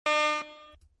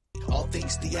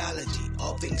things theology,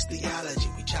 all things theology.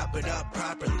 We chop it up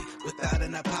properly, without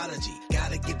an apology.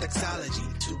 Gotta give doxology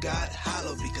to God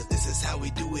hollow, because this is how we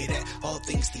do it at All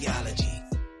Things Theology.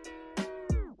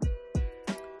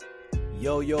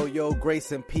 Yo,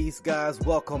 grace and peace, guys.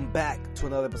 Welcome back to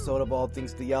another episode of All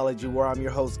Things Theology, where I'm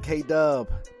your host, K-Dub.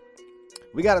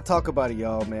 We got to talk about it,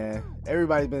 y'all, man.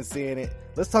 Everybody's been seeing it.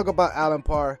 Let's talk about Allen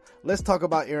Parr. Let's talk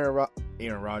about Aaron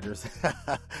Rodgers.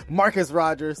 Marcus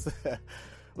Rodgers.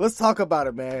 Let's talk about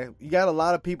it, man. You got a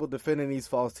lot of people defending these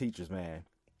false teachers, man.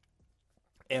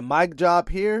 And my job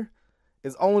here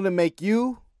is only to make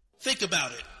you think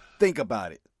about it. Think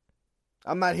about it.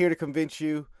 I'm not here to convince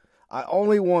you. I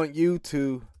only want you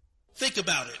to think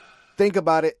about it. Think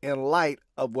about it in light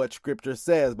of what Scripture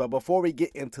says. But before we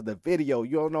get into the video,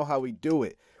 you don't know how we do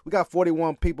it. We got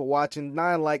 41 people watching,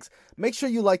 9 likes. Make sure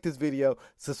you like this video.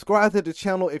 Subscribe to the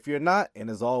channel if you're not. And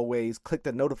as always, click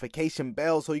the notification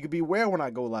bell so you can be aware when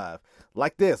I go live.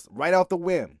 Like this, right off the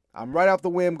whim. I'm right off the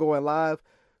whim going live.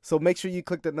 So make sure you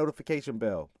click the notification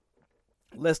bell.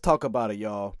 Let's talk about it,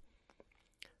 y'all.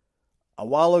 A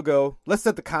while ago, let's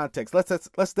set the context. Let's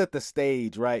set the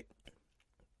stage, right?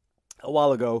 A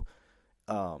while ago,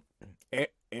 Allen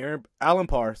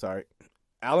Parr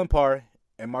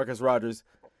and Marcus Rodgers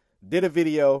did a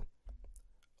video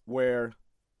where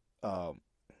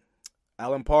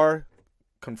Allen Parr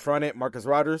confronted Marcus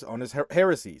Rodgers on his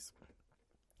heresies.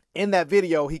 In that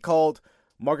video, he called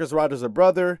Marcus Rodgers a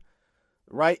brother,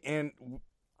 right? And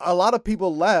a lot of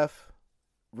people left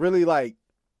really like,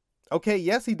 okay,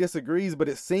 yes, he disagrees, but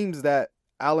it seems that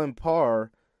Allen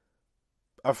Parr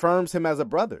affirms him as a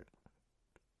brother.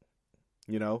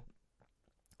 You know,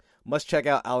 must check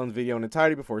out Allen's video in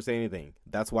entirety before saying anything.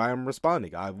 That's why I'm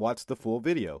responding. I've watched the full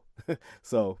video.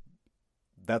 So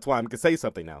that's why I'm going to say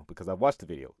something now, because I've watched the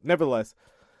video. Nevertheless,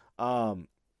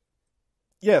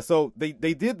 yeah, so they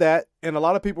did that, and a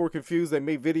lot of people were confused. They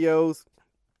made videos,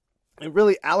 and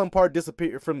really Allen Parr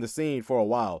disappeared from the scene for a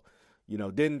while. You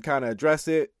know, didn't kind of address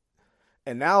it.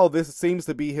 And now this seems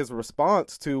to be his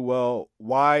response to, well,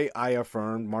 why I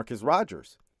affirmed Marcus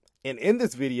Rodgers. And in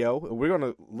this video, we're going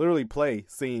to literally play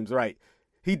seems right.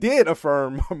 He did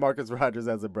affirm Marcus Rodgers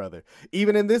as a brother.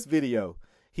 Even in this video,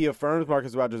 he affirms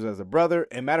Marcus Rodgers as a brother.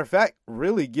 And matter of fact,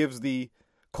 really gives the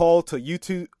call to you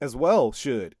two as well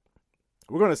should.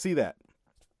 We're going to see that.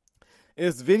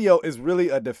 This video is really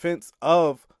a defense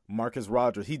of Marcus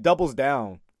Rodgers. He doubles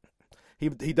down. He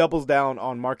doubles down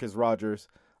on Marcus Rodgers,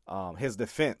 his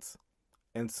defense.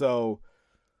 And so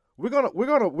we're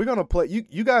gonna play.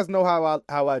 You guys know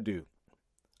how I do.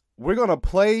 We're gonna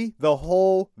play the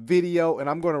whole video, and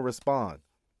I'm gonna respond.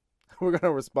 We're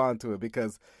gonna respond to it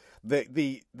because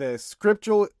the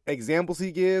scriptural examples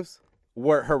he gives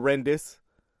were horrendous.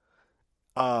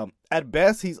 At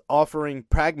best, he's offering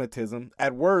pragmatism.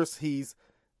 At worst, he's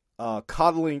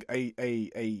coddling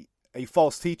a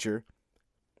false teacher,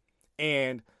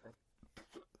 and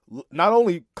not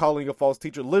only calling a false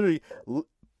teacher, literally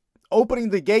opening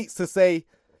the gates to say,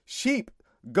 sheep,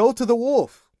 go to the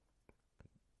wolf.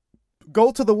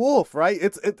 Go to the wolf, right?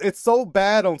 It's so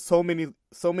bad on so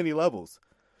many levels.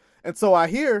 And so I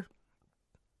hear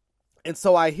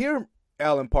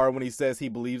Allen Parr when he says he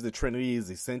believes the Trinity is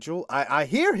essential. I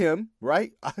hear him,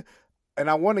 right? And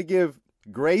I want to give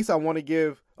grace. I want to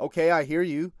give, okay, I hear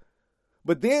you.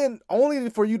 But then only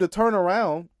for you to turn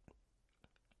around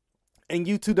and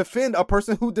you to defend a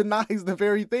person who denies the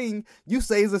very thing you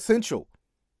say is essential.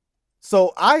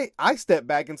 So I step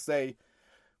back and say,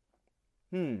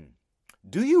 do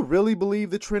you really believe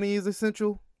the Trinity is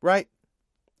essential? Right?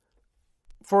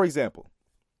 For example,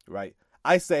 right?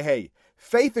 I say, hey,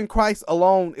 faith in Christ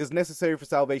alone is necessary for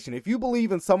salvation. If you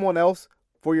believe in someone else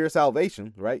for your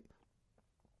salvation, right,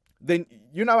 then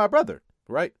you're not my brother,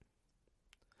 right?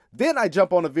 Then I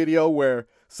jump on a video where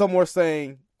someone's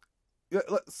saying,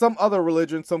 some other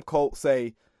religion, some cult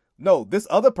say, no, this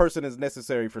other person is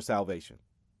necessary for salvation.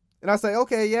 And I say,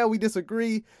 okay, yeah, we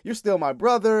disagree. You're still my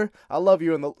brother. I love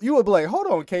you. You would be like, hold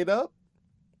on, K-Dub.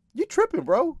 You tripping,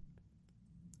 bro.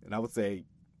 And I would say,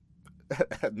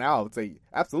 now I would say,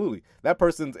 absolutely. That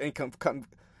person's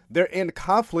they're in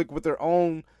conflict with their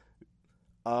own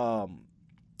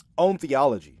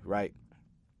theology, right?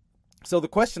 So the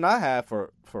question I have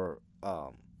for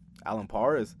Allen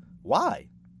Parr is, why?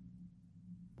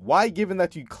 Why, given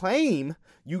that you claim,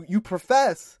 you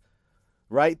profess,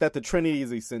 right, that the Trinity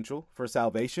is essential for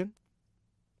salvation,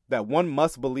 that one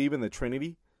must believe in the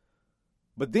Trinity,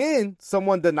 but then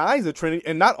someone denies the Trinity,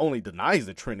 and not only denies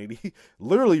the Trinity,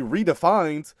 literally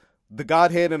redefines the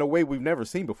Godhead in a way we've never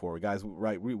seen before, guys,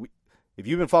 right? We if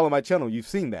you've been following my channel, you've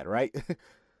seen that, right?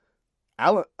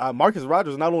 Marcus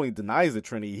Rogers not only denies the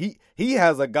Trinity, he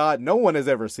has a God no one has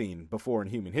ever seen before in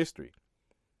human history.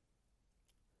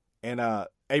 And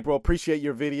April, appreciate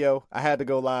your video. I had to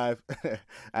go live.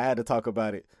 I had to talk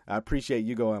about it. I appreciate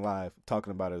you going live,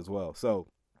 talking about it as well. So,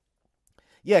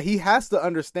 yeah, he has to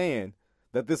understand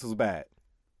that this was bad.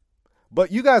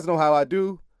 But you guys know how I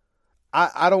do.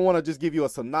 I don't want to just give you a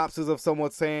synopsis of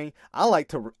someone saying. I like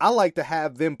to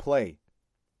have them play.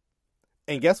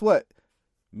 And guess what?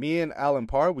 Me and Alan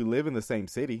Parr, we live in the same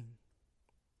city.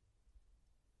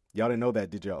 Y'all didn't know that,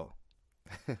 did y'all?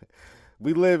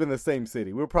 We live in the same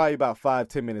city. We're probably about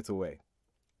 5-10 minutes away.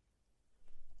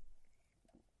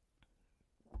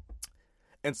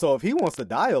 And so if he wants to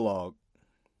dialogue,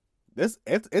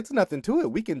 it's nothing to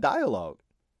it. We can dialogue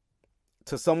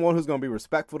to someone who's going to be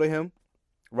respectful to him,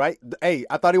 right? Hey,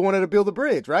 I thought he wanted to build a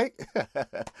bridge, right?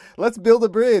 Let's build a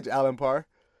bridge, Alan Parr.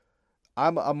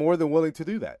 I'm more than willing to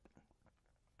do that.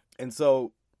 And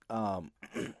so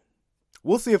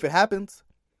we'll see if it happens.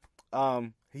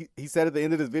 He said at the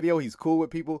end of this video, he's cool with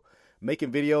people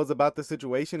making videos about the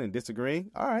situation and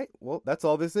disagreeing. All right, well, that's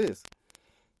all this is.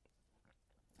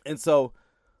 And so,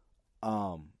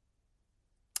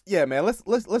 yeah, man,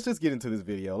 let's just get into this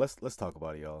video. Let's talk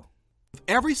about it, y'all. With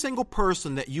every single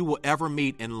person that you will ever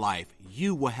meet in life,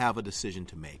 you will have a decision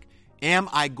to make. Am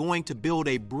I going to build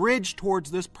a bridge towards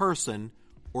this person,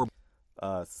 or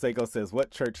Seiko says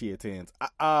what church he attends.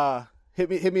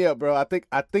 Hit me up, bro. I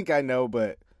think I know,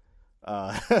 but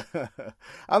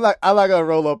I'm not gonna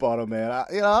roll up on him, man.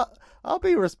 I'll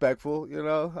be respectful.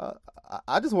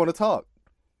 I just want to talk.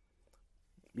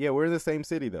 Yeah, we're in the same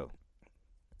city though.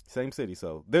 Same city.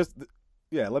 So let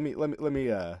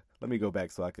me go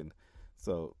back so I can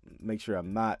make sure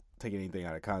I'm not taking anything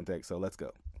out of context. So let's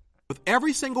go. With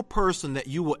every single person that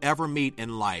you will ever meet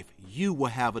in life, you will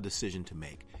have a decision to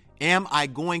make. Am I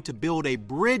going to build a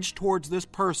bridge towards this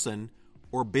person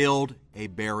or build a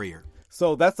barrier?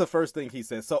 So that's the first thing he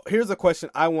says. So here's a question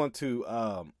I want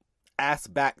to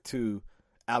ask back to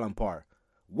Alan Parr.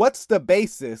 What's the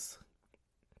basis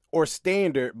or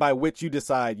standard by which you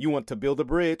decide you want to build a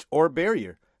bridge or a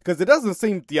barrier? Because it doesn't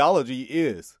seem theology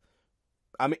is.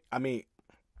 I mean,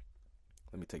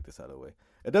 let me take this out of the way.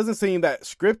 It doesn't seem that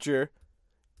scripture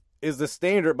is the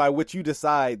standard by which you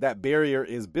decide that barrier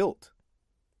is built,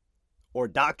 or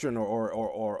doctrine,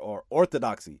 or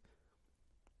orthodoxy.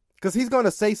 Because he's going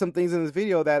to say some things in this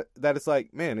video that it's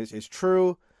like, man, it's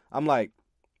true. I'm like,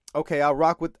 okay, I'll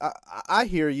rock with, I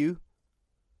hear you,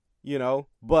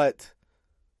 but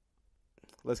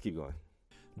let's keep going.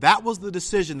 That was the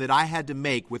decision that I had to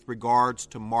make with regards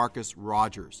to Marcus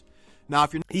Rogers. Now,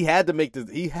 if you're he had to make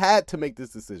this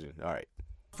decision. All right.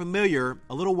 Familiar,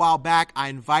 a little while back, I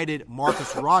invited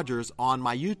Marcus Rogers on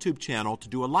my YouTube channel to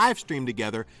do a live stream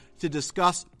together to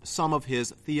discuss some of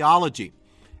his theology.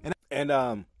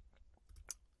 And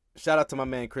shout out to my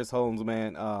man Chris Holmes,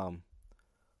 man.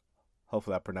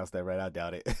 Hopefully I pronounced that right. I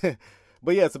doubt it.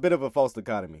 But yeah, it's a bit of a false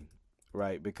dichotomy,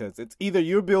 right? Because it's either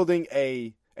you're building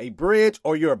a bridge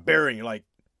or you're burying. Like,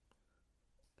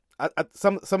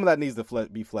 some of that needs to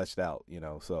be fleshed out,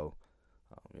 So,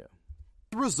 yeah.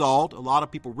 The result, a lot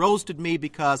of people roasted me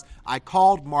because I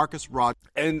called Marcus Rogers.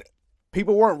 And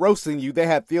people weren't roasting you. They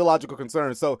had theological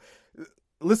concerns. So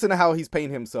listen to how he's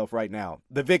painting himself right now.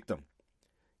 The victim.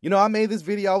 I made this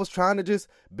video. I was trying to just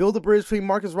build a bridge between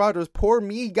Marcus Rogers. Poor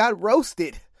me got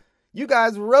roasted. You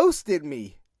guys roasted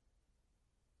me.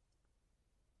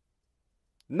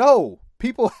 No,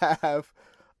 people have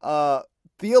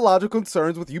theological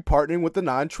concerns with you partnering with the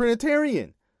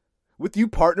non-Trinitarian. With you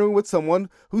partnering with someone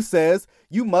who says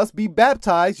you must be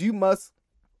baptized, you must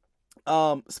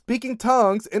speak in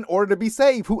tongues in order to be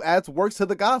saved, who adds works to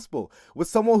the gospel. With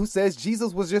someone who says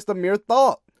Jesus was just a mere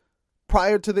thought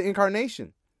prior to the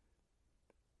incarnation.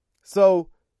 So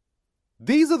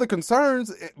these are the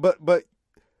concerns, but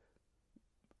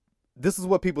this is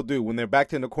what people do when they're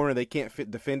backed in the corner. They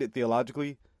can't defend it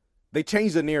theologically. They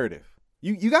change the narrative.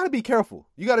 You got to be careful.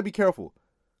 You got to be careful.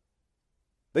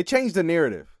 They change the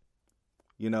narrative.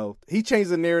 He changed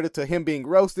the narrative to him being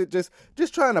roasted, just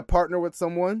trying to partner with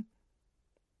someone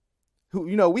who,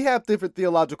 we have different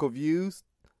theological views.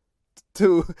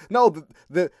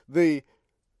 The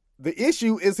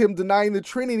issue is him denying the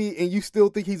Trinity, and you still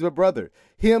think he's a brother.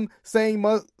 Him saying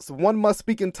one must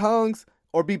speak in tongues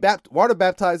or be water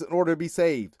baptized in order to be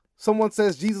saved. Someone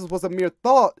says Jesus was a mere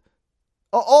thought.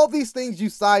 All these things you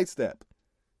sidestep.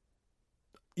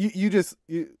 You just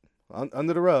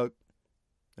under the rug.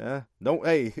 Yeah. Don't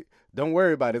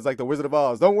worry about it. It's like the Wizard of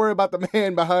Oz. Don't worry about the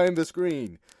man behind the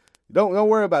screen. Don't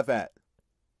worry about that.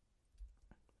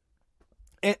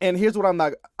 And here's what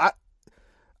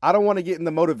I don't want to get in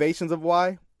the motivations of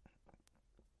why,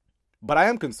 but I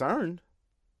am concerned.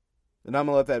 And I'm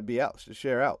going to let that be out,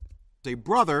 share out. A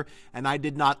brother, and I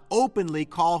did not openly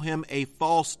call him a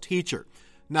false teacher.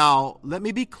 Now, let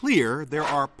me be clear, there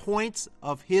are points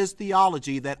of his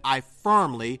theology that I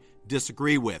firmly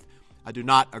disagree with. I do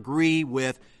not agree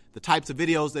with the types of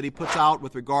videos that he puts out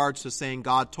with regards to saying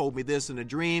God told me this in a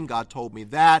dream, God told me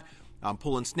that,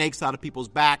 pulling snakes out of people's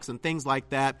backs and things like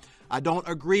that. I don't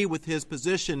agree with his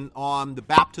position on the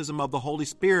baptism of the Holy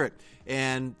Spirit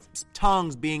and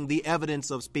tongues being the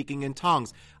evidence of speaking in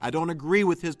tongues. I don't agree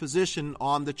with his position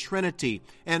on the Trinity.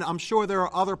 And I'm sure there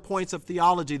are other points of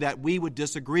theology that we would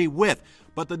disagree with.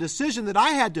 But the decision that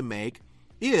I had to make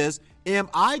is, am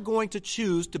I going to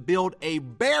choose to build a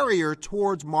barrier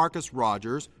towards Marcus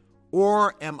Rogers,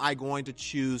 or am I going to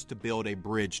choose to build a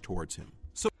bridge towards him?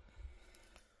 So,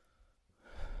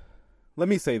 let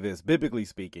me say this, biblically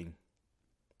speaking.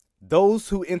 Those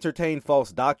who entertain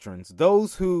false doctrines,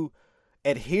 those who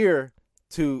adhere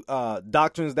to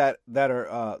doctrines that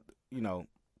are,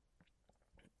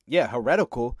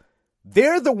 heretical,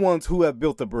 they're the ones who have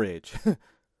built the bridge.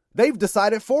 They've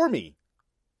decided for me.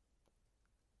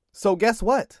 So guess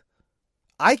what?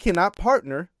 I cannot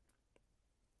partner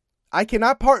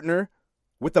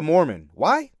with the Mormon.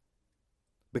 Why?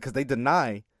 Because they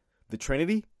deny the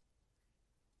Trinity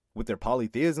with their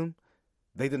polytheism.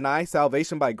 They deny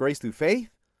salvation by grace through faith.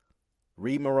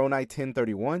 Read Moroni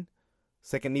 10:31,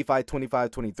 2 Nephi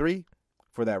 25:23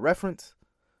 for that reference.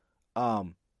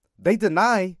 They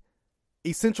deny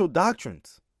essential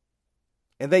doctrines,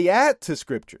 and they add to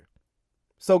Scripture.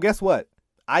 So guess what?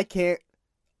 I can't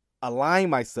align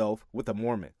myself with a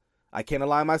Mormon. I can't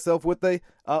align myself with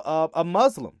a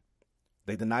Muslim.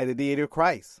 They deny the deity of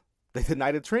Christ. They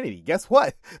deny the Trinity. Guess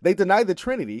what? They deny the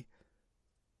Trinity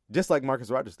just like Marcus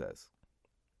Rogers does.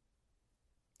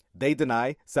 They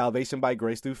deny salvation by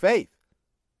grace through faith.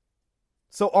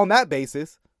 So on that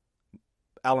basis,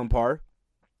 Alan Parr,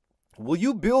 will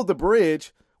you build the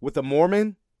bridge with a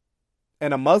Mormon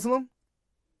and a Muslim?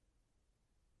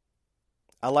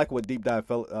 I like what Deep Dive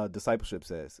Discipleship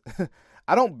says.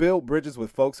 I don't build bridges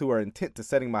with folks who are intent to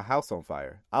setting my house on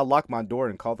fire. I'll lock my door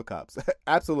and call the cops.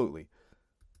 Absolutely.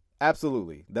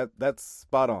 Absolutely. That's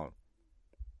spot on.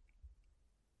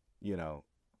 You know.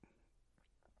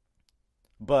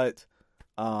 But,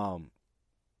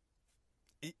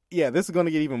 yeah, this is going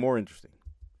to get even more interesting.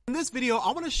 In this video,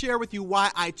 I want to share with you why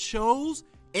I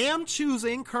am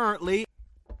choosing currently.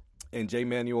 And J.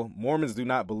 Manuel, Mormons do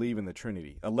not believe in the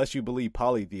Trinity, unless you believe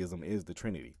polytheism is the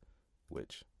Trinity,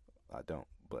 which I don't.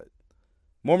 But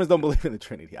Mormons don't believe in the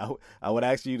Trinity. I would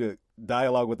ask you to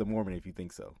dialogue with the Mormon if you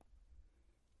think so,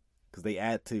 because they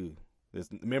add to this.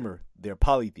 Remember, they're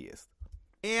polytheists.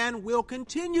 And will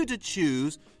continue to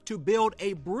choose to build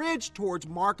a bridge towards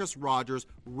Marcus Rogers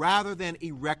rather than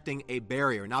erecting a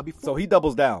barrier. Now, so he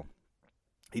doubles down.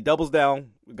 He doubles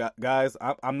down, guys.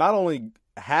 I'm not only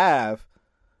have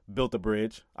built a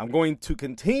bridge, I'm going to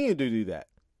continue to do that.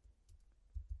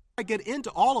 I get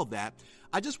into all of that.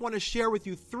 I just want to share with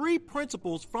you 3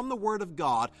 principles from the Word of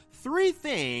God, 3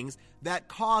 things that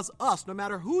cause us, no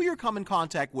matter who you come in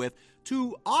contact with,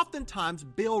 to oftentimes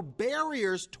build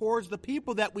barriers towards the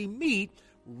people that we meet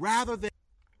rather than...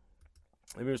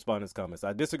 Let me respond to his comments.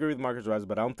 I disagree with Marcus Rogers,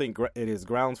 but I don't think it is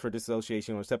grounds for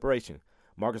dissociation or separation.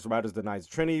 Marcus Rogers denies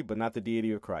the Trinity, but not the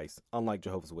deity of Christ, unlike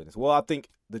Jehovah's Witness. Well, I think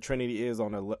the Trinity is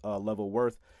on a level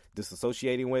worth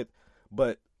disassociating with,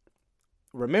 but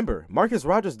remember, Marcus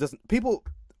Rogers does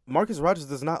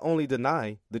not only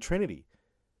deny the Trinity.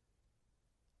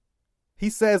 He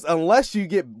says, unless you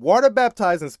get water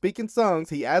baptized and speak in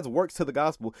tongues, he adds works to the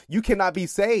gospel, you cannot be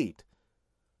saved.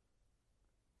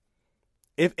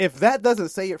 If that doesn't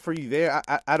say it for you there,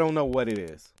 I don't know what it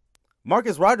is.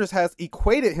 Marcus Rogers has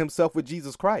equated himself with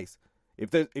Jesus Christ.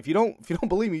 If you don't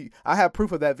believe me, I have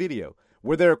proof of that video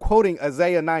where they're quoting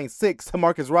Isaiah 9:6 to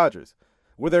Marcus Rogers,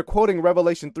 where they're quoting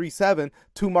Revelation 3:7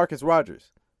 to Marcus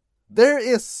Rogers. There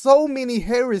is so many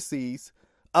heresies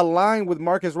aligned with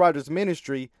Marcus Rogers'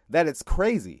 ministry that it's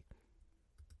crazy.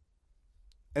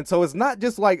 And so it's not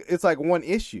just like it's like one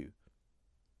issue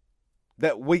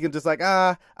that we can just like,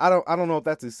 I don't know if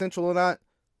that's essential or not.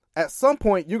 At some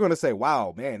point you're going to say,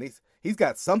 wow, man, he's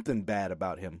got something bad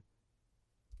about him.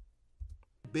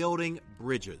 Building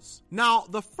bridges. Now,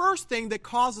 the first thing that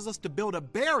causes us to build a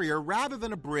barrier rather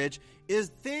than a bridge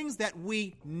is things that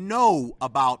we know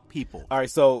about people. All right,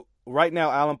 so right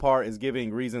now Alan Parr is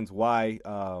giving reasons why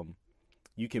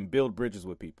you can build bridges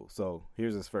with people. So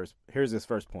here's his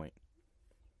first point.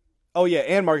 Oh yeah,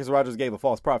 and Marcus Rogers gave a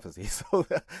false prophecy. So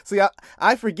see,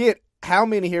 I forget how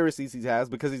many heresies he has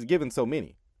because he's given so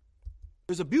many.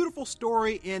 There's a beautiful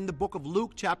story in the book of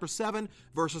Luke, chapter 7,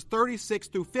 verses 36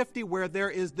 through 50, where there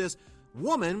is this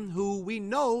woman who we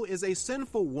know is a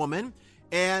sinful woman,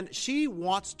 and she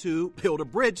wants to build a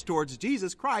bridge towards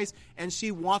Jesus Christ, and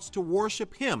she wants to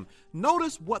worship him.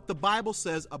 Notice what the Bible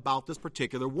says about this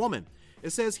particular woman. It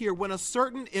says here, when a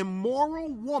certain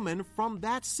immoral woman from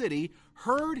that city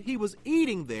heard he was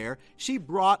eating there, she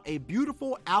brought a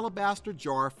beautiful alabaster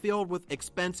jar filled with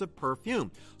expensive perfume.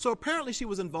 So apparently she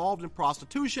was involved in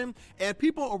prostitution, and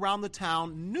people around the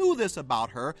town knew this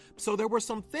about her. So there were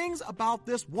some things about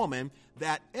this woman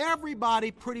that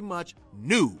everybody pretty much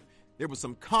knew. There was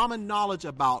some common knowledge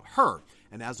about her.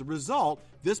 And as a result,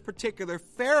 this particular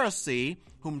Pharisee,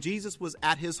 whom Jesus was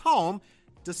at his home,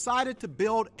 decided to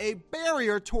build a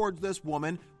barrier towards this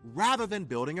woman rather than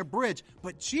building a bridge.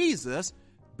 But Jesus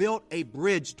built a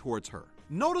bridge towards her.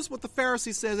 Notice what the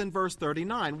Pharisee says in verse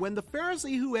 39. When the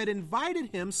Pharisee who had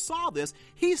invited him saw this,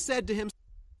 he said to him,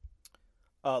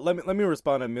 let me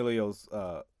respond to Emilio's.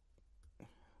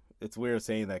 It's weird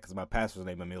saying that because my pastor's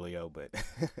name Emilio, but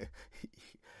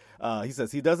he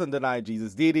says he doesn't deny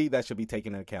Jesus' deity. That should be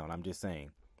taken into account. I'm just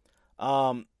saying.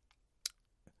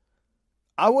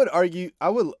 I would argue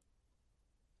to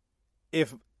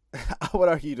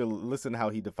listen to how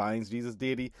he defines Jesus'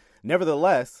 deity.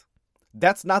 Nevertheless,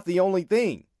 that's not the only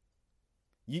thing.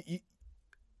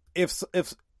 If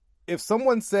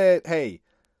someone said, "Hey,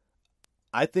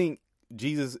 I think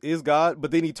Jesus is God," but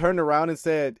then he turned around and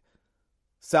said,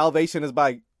 "Salvation is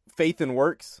by faith and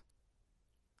works,"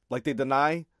 like they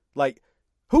deny, like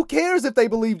who cares if they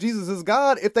believe Jesus is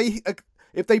God if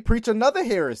they preach another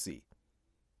heresy?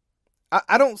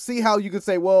 I don't see how you could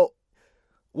say, well,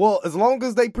 as long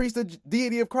as they preach the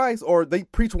deity of Christ or they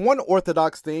preach one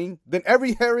orthodox thing, then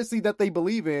every heresy that they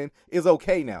believe in is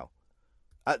okay now.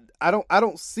 I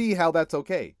don't see how that's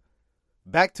okay.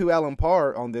 Back to Alan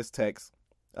Parr on this text.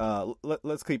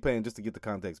 Let's keep playing just to get the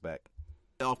context back.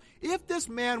 If this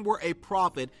man were a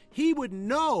prophet, he would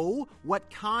know what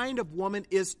kind of woman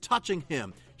is touching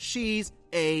him. She's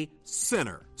a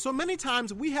sinner. So many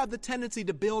times we have the tendency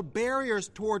to build barriers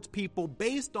towards people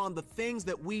based on the things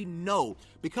that we know,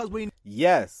 because we...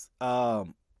 Yes,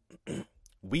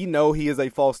 we know he is a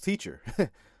false teacher.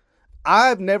 I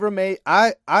have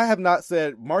not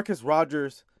said Marcus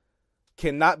Rogers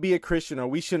cannot be a Christian or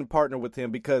we shouldn't partner with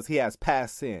him because he has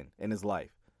past sin in his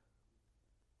life.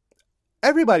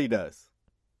 Everybody does.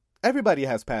 Everybody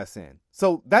has past sin.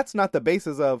 So that's not the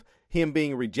basis of him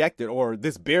being rejected or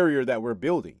this barrier that we're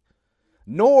building.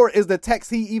 Nor is the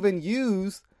text he even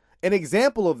used an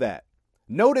example of that.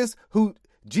 Notice who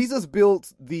Jesus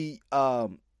built the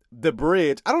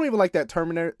bridge. I don't even like that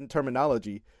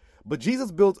terminology, but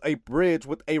Jesus built a bridge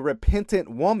with a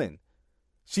repentant woman.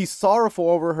 She's sorrowful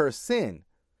over her sin.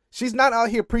 She's not out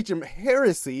here preaching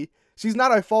heresy. She's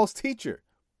not a false teacher.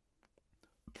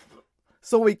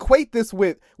 So equate this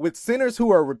with sinners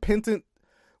who are repentant,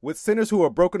 with sinners who are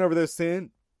broken over their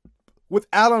sin, with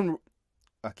Alan,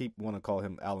 I keep want to call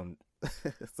him Alan,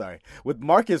 sorry, with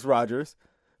Marcus Rogers,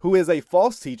 who is a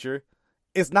false teacher,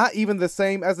 is not even the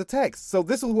same as the text. So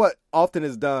this is what often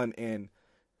is done, and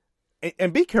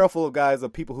be careful, guys,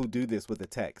 of people who do this with the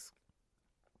text.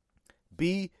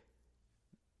 Be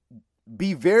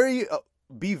very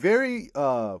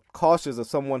cautious of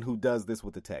someone who does this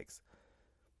with the text.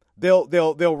 They'll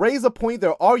raise a point,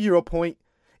 they'll argue a point,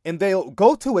 and they'll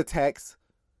go to a text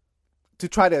to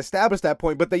try to establish that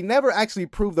point, but they never actually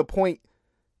prove the point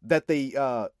that they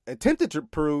attempted to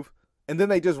prove, and then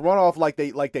they just run off like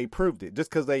they proved it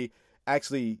just because they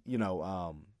actually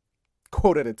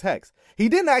quoted a text. He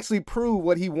didn't actually prove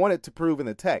what he wanted to prove in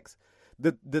the text.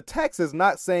 The text is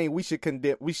not saying we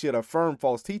should affirm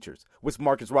false teachers, which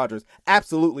Marcus Rogers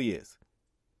absolutely is.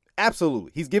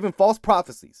 Absolutely, he's given false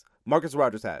prophecies. Marcus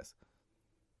Rogers has.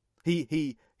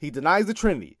 He denies the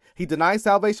Trinity. He denies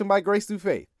salvation by grace through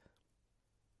faith.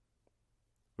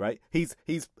 Right? He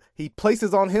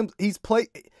places on him. He's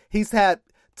had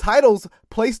titles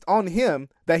placed on him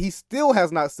that he still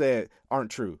has not said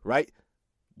aren't true. Right?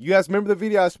 You guys remember the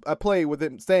video I played with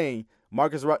him saying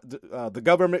the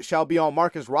government shall be on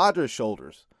Marcus Rogers'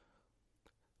 shoulders.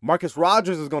 Marcus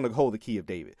Rogers is going to hold the key of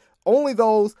David. Only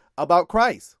those about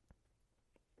Christ.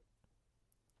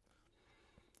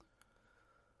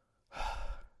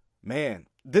 Man,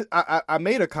 I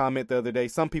made a comment the other day.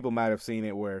 Some people might have seen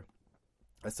it where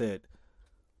I said,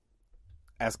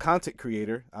 as content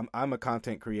creator, I'm a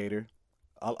content creator.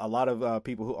 A lot of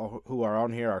people who are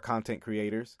on here are content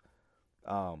creators.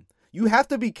 You have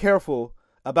to be careful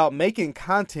about making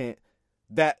content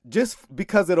that just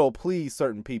because it'll please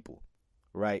certain people,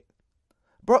 right?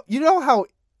 Bro, you know how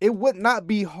it would not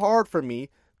be hard for me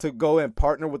to go and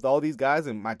partner with all these guys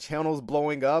and my channel's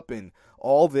blowing up and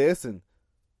all this and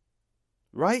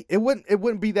right? It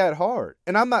wouldn't be that hard.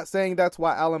 And I'm not saying that's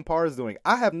why Allen Parr is doing it.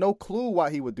 I have no clue why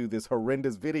he would do this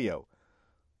horrendous video.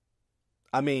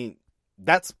 I mean,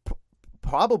 that's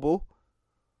probable.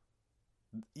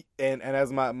 And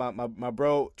as my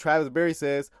bro Travis Berry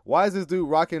says, why is this dude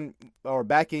rocking or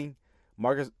backing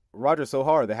Marcus Rogers so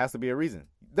hard? There has to be a reason.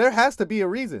 There has to be a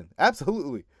reason.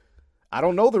 Absolutely. I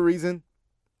don't know the reason,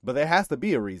 but there has to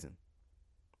be a reason.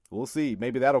 We'll see.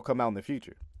 Maybe that'll come out in the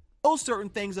future. Those certain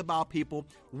things about people,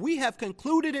 we have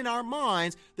concluded in our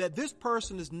minds that this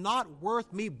person is not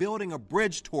worth me building a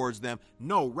bridge towards them.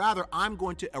 No, rather, I'm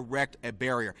going to erect a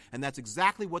barrier. And that's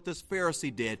exactly what this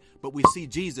Pharisee did, but we see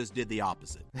Jesus did the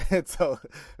opposite. So,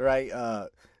 right,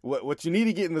 what you need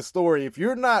to get in the story, if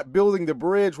you're not building the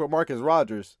bridge with Marcus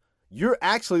Rogers, you're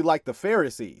actually like the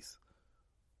Pharisees,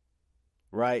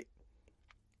 right?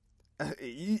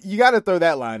 You got to throw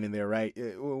that line in there, right?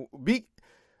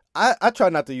 I try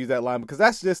not to use that line because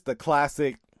that's just the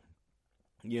classic,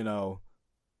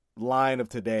 line of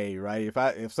today, right?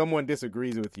 If someone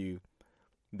disagrees with you,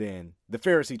 then the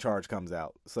Pharisee charge comes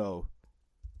out. So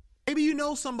maybe you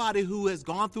know somebody who has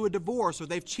gone through a divorce, or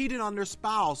they've cheated on their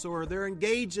spouse, or they're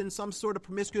engaged in some sort of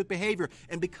promiscuous behavior.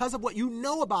 And because of what you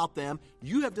know about them,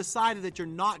 you have decided that you're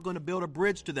not going to build a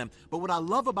bridge to them. But what I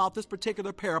love about this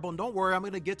particular parable, and don't worry, I'm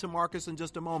going to get to Marcus in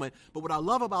just a moment, but what I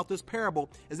love about this parable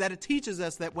is that it teaches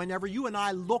us that whenever you and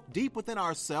I look deep within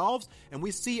ourselves and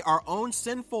we see our own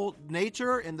sinful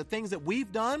nature and the things that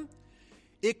we've done,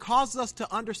 it causes us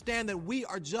to understand that we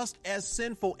are just as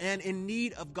sinful and in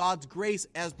need of God's grace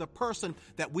as the person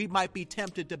that we might be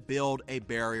tempted to build a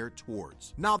barrier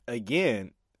towards. Now,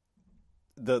 again,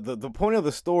 the point of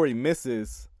the story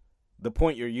misses the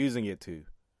point you're using it to.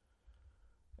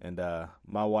 And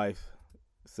my wife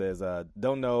says,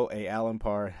 don't know a Allen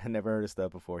Parr. I never heard of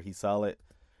stuff before. He's solid.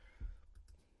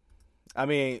 I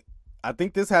mean, I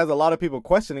think this has a lot of people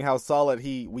questioning how solid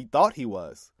we thought he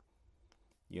was.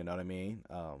 You know what I mean?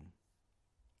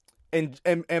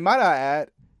 And might I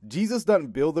add, Jesus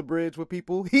doesn't build the bridge with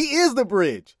people. He is the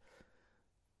bridge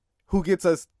who gets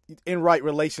us in right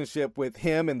relationship with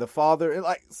him and the Father. And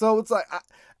so it's like,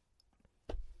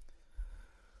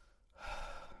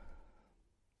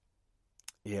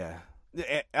 yeah.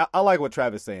 I like what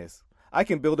Travis says. I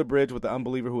can build a bridge with the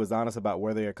unbeliever who is honest about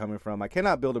where they are coming from. I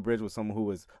cannot build a bridge with someone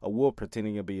who is a wolf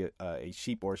pretending to be a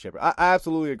sheep or a shepherd. I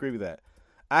absolutely agree with that.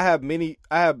 I have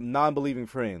non-believing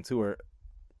friends who are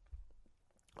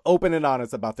open and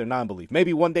honest about their non-belief.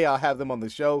 Maybe one day I'll have them on the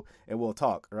show and we'll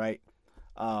talk, right?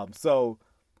 So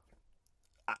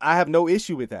I have no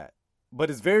issue with that. But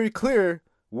it's very clear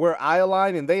where I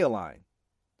align and they align.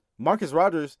 Marcus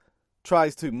Rogers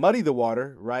tries to muddy the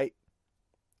water, right?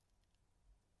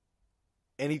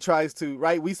 And he tries to,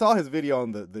 right? We saw his video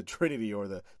on the Trinity or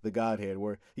the Godhead,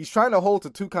 where he's trying to hold to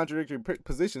two contradictory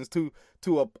positions to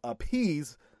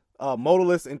appease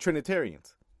modalists and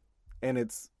Trinitarians. And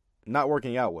it's not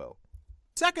working out well.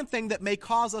 Second thing that may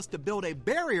cause us to build a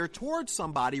barrier towards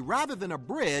somebody rather than a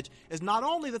bridge is not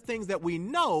only the things that we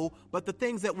know, but the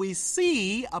things that we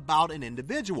see about an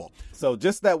individual. So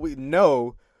just that we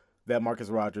know that Marcus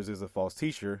Rogers is a false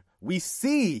teacher, we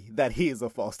see that he is a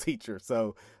false teacher.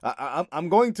 So I'm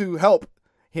going to help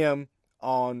him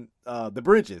on the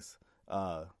bridges.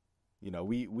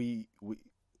 We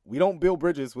don't build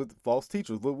bridges with false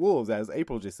teachers, with wolves, as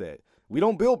April just said. We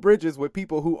don't build bridges with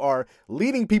people who are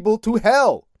leading people to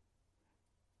hell.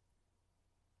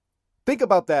 Think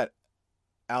about that,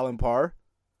 Allen Parr.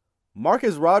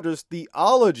 Marcus Rogers'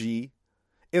 theology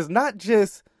is not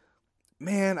just,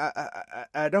 man,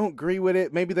 I don't agree with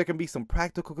it. Maybe there can be some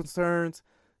practical concerns.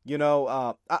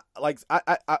 I've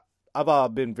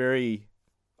been very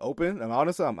open and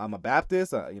honest. I'm a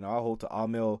Baptist. I hold to all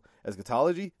mill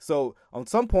eschatology. So on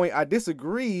some point, I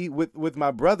disagree with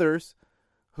my brothers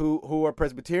who are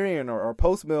Presbyterian or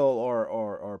post mill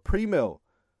or pre mill,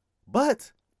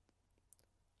 but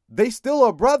they still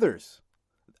are brothers.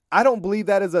 I don't believe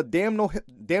that is a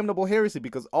damnable heresy,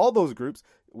 because all those groups,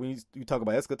 when you talk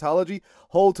about eschatology,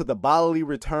 hold to the bodily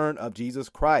return of Jesus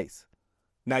Christ.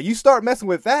 Now you start messing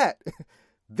with that,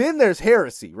 then there's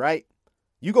heresy, right?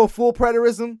 You go full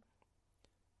preterism,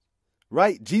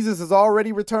 right? Jesus has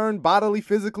already returned bodily,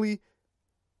 physically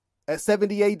at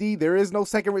 70 AD. There is no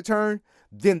second return.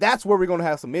 Then that's where we're going to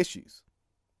have some issues.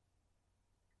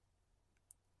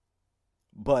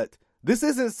 But this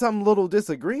isn't some little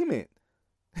disagreement.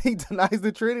 He denies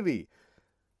the Trinity.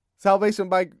 Salvation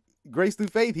by grace through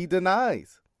faith, he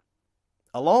denies.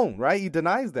 Alone, right? He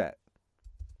denies that.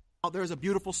 There's a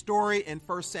beautiful story in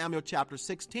 1 Samuel chapter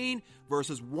 16,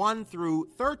 verses 1 through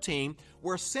 13,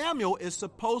 where Samuel is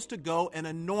supposed to go and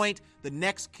anoint the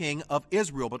next king of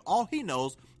Israel, but all he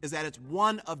knows is that it's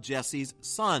one of Jesse's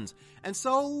sons. And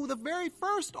so the very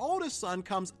first oldest son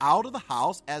comes out of the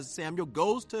house as Samuel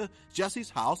goes to Jesse's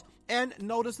house, and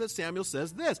notice that Samuel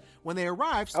says this. When they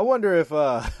arrive... I wonder if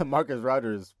Marcus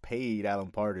Rogers paid Alan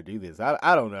Parr to do this.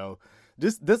 I don't know.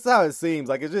 Just this is how it seems.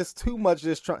 Like, it's just too much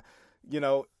just trying,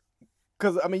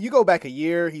 because, I mean, you go back a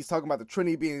year, he's talking about the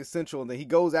Trinity being essential, and then he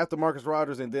goes after Marcus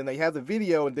Rogers, and then they have the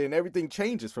video, and then everything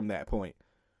changes from that point.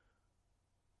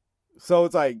 So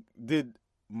it's like, did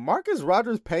Marcus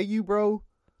Rogers pay you, bro?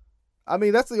 I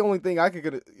mean, that's the only thing I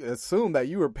could assume, that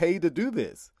you were paid to do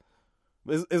this.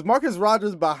 Is Marcus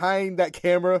Rogers behind that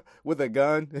camera with a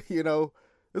gun? This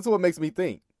is what makes me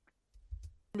think.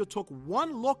 Samuel took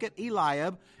one look at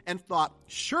Eliab and thought,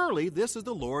 surely this is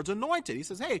the Lord's anointed. He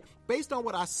says, hey, based on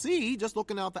what I see, just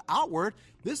looking out the outward,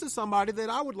 this is somebody that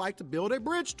I would like to build a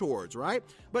bridge towards, right?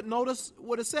 But notice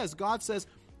what it says. God says,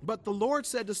 but the Lord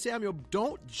said to Samuel,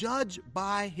 don't judge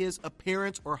by his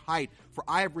appearance or height, for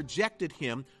I have rejected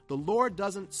him. The Lord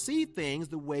doesn't see things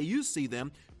the way you see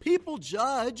them. People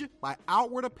judge by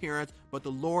outward appearance, but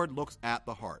the Lord looks at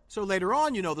the heart. So later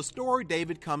on, the story,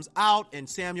 David comes out and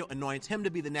Samuel anoints him to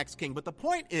be the next king. But the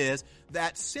point is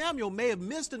that Samuel may have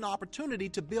missed an opportunity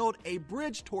to build a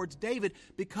bridge towards David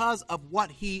because of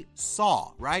what he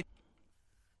saw, right?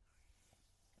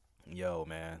 Yo,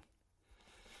 man.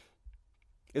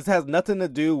 This has nothing to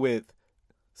do with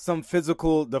some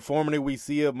physical deformity we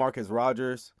see of Marcus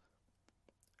Rogers.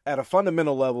 At a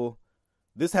fundamental level,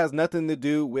 this has nothing to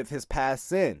do with his past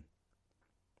sin.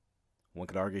 One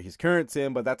could argue his current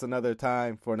sin, but that's another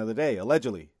time for another day,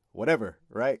 allegedly. Whatever,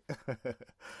 right?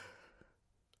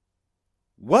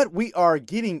 What we are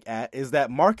getting at is that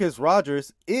Marcus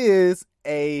Rogers is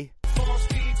a false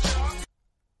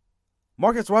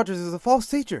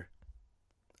teacher.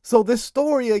 So this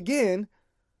story, again,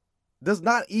 does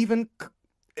not even...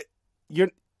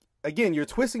 You're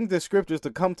twisting the scriptures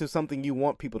to come to something you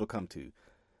want people to come to.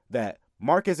 That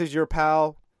Marcus is your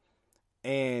pal,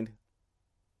 and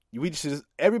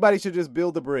everybody should just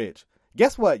build the bridge.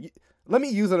 Guess what? Let me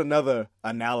use another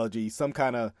analogy, some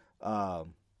kind of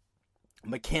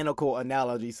mechanical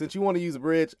analogy. Since you want to use a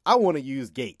bridge, I want to use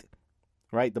gate.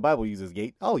 Right? The Bible uses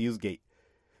gate. I'll use gate.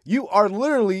 You are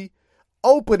literally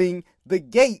opening the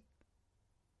gate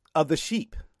of the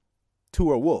sheep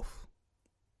to a wolf.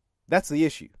 That's the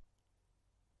issue.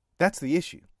 That's the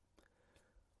issue.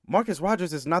 Marcus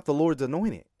Rogers is not the Lord's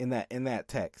anointed in that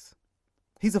text.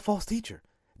 He's a false teacher.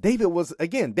 David,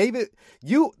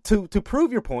 you to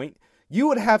prove your point, you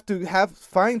would have to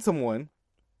find someone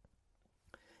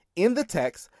in the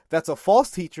text that's a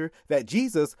false teacher that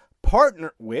Jesus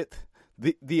partnered with.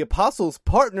 The apostles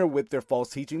partnered with their false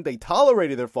teaching. They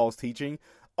tolerated their false teaching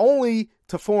only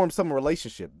to form some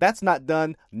relationship. That's not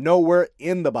done nowhere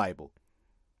in the Bible.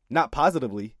 Not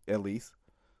positively, at least.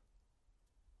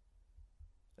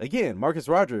 Again, Marcus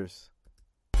Rogers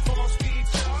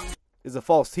is a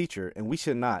false teacher, and we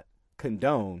should not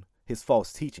condone his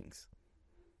false teachings.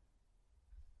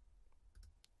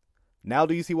 Now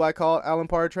do you see why I call Alan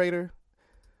Parr a traitor?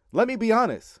 Let me be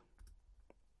honest.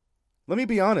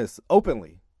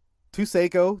 Openly. To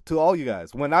Seiko, to all you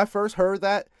guys. When I first heard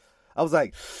that, I was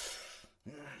like,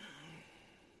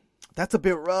 that's a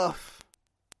bit rough.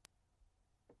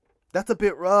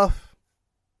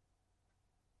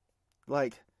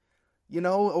 Like,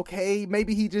 okay,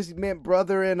 maybe he just meant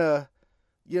brother in a,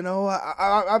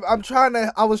 I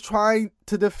was trying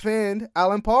to defend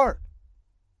Alan Parr.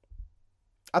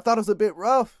 I thought it was a bit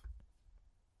rough.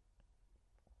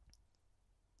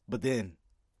 But then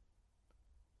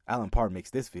Alan Parr makes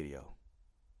this video.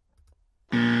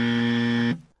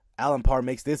 And I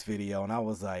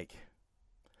was like,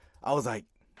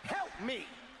 help me.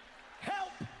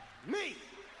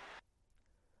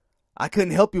 I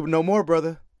couldn't help you no more,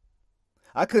 brother.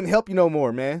 I couldn't help you no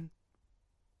more, man.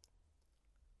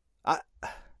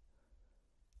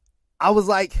 I was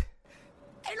like,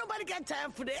 ain't nobody got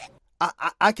time for that.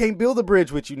 I can't build a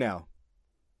bridge with you now.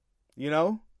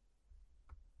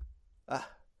 I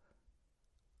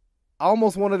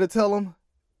almost wanted to tell him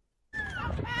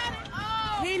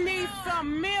He needs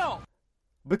some milk.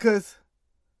 Because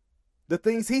the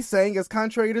things he's saying is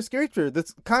contrary to scripture.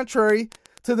 That's contrary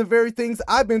to the very things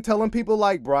I've been telling people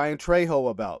like Brian Trejo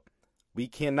about. We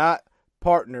cannot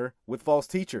partner with false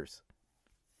teachers.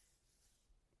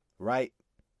 Right?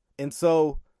 And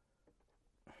so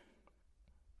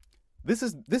this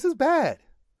is bad.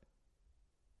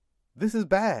 This is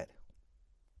bad.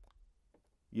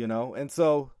 And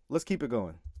so let's keep it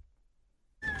going.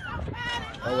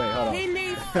 Oh, wait, hold on. He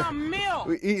needs some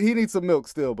milk. He needs some milk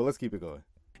still, but let's keep it going.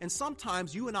 And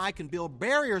sometimes you and I can build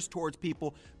barriers towards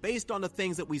people based on the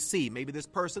things that we see. Maybe this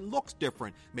person looks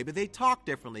different. Maybe they talk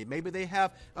differently. Maybe they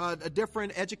have a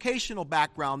different educational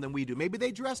background than we do. Maybe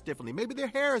they dress differently. Maybe their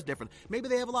hair is different. Maybe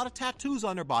they have a lot of tattoos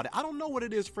on their body. I don't know what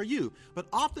it is for you, but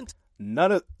oftentimes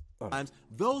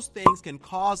those things can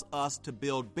cause us to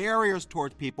build barriers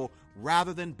towards people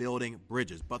rather than building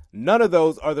bridges. But none of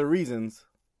those are the reasons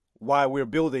why we're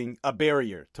building a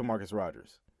barrier to Marcus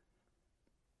Rogers.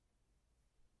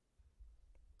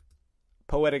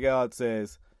 Poetic God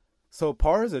says, so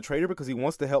Parr is a traitor because he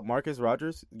wants to help Marcus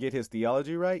Rogers get his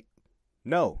theology right?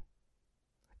 No.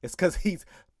 It's because he's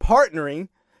partnering.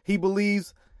 He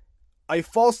believes a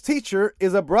false teacher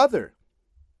is a brother.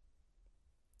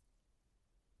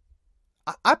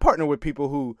 I partner with people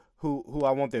who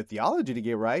I want their theology to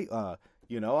get right.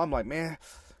 I'm like, man,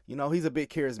 he's a bit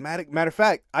charismatic. Matter of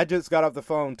fact, I just got off the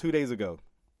phone 2 days ago.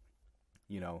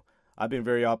 I've been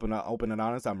very open and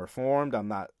honest. I'm reformed. I'm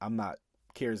not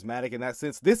charismatic in that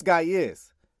sense. This guy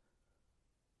is.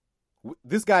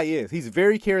 He's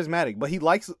very charismatic, but he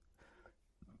likes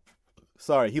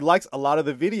a lot of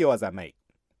the videos I make.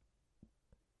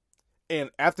 And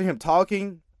after him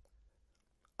talking,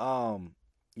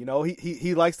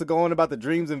 he likes to go on about the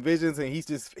dreams and visions, and he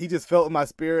just felt in my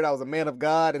spirit I was a man of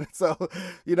God, and so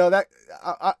that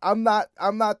I'm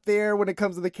not there when it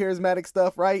comes to the charismatic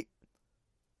stuff, right?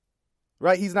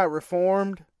 Right? He's not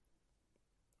reformed,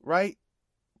 right?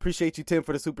 Appreciate you, Tim,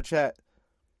 for the super chat.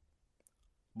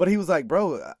 But he was like,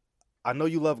 bro, I know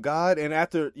you love God, and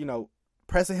after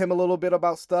pressing him a little bit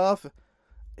about stuff,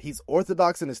 he's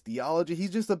orthodox in his theology.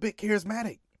 He's just a bit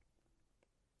charismatic.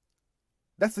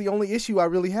 That's the only issue I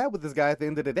really have with this guy at the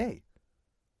end of the day.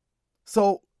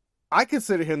 So I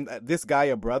consider this guy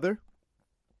a brother,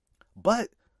 but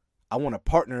I want to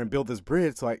partner and build this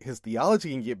bridge so his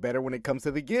theology can get better when it comes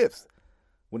to the gifts,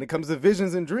 when it comes to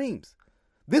visions and dreams.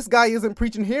 This guy isn't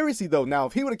preaching heresy, though. Now,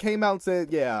 if he would have came out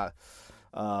and said,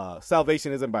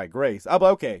 salvation isn't by grace, I'll be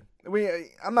like, okay,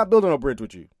 I'm not building a bridge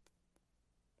with you.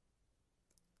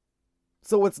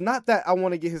 So it's not that I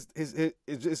want to get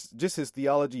his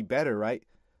theology better, right?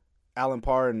 Alan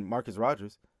Parr and Marcus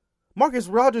Rogers. Marcus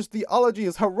Rogers' theology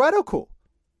is heretical.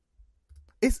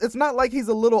 It's not like he's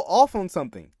a little off on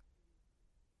something,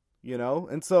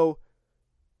 And so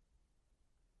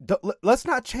let's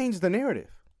not change the narrative.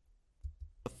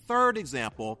 The third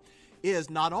example is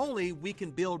not only we can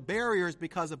build barriers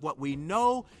because of what we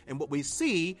know and what we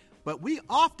see, but we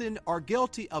often are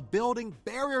guilty of building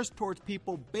barriers towards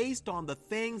people based on the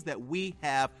things that we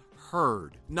have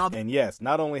heard. And yes,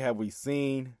 not only have we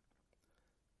seen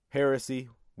heresy,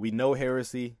 we know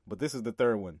heresy, but this is the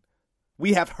third one.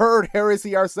 We have heard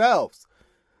heresy ourselves.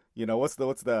 What's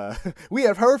the we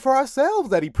have heard for ourselves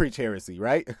that he preached heresy,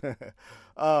 right?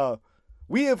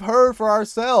 We have heard for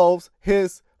ourselves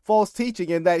his false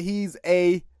teaching and that he's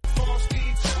a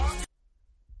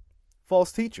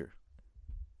false teacher.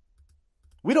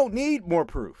 We don't need more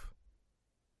proof.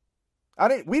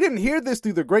 We didn't hear this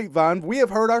through the grapevine. We have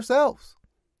heard ourselves.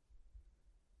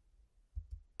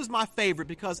 This is my favorite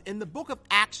because in the book of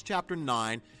Acts chapter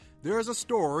 9, there is a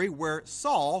story where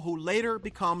Saul, who later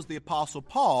becomes the Apostle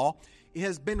Paul,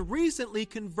 has been recently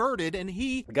converted, and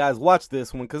he... Guys, watch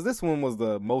this one because this one was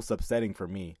the most upsetting for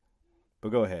me. But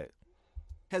go ahead.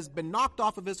 Has been knocked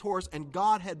off of his horse, and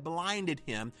God had blinded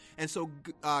him. And so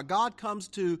God comes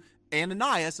to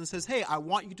Ananias and says, hey, I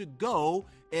want you to go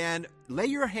and lay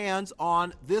your hands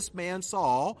on this man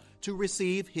Saul to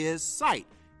receive his sight.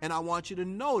 And I want you to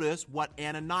notice what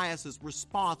Ananias'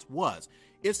 response was.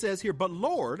 It says here, but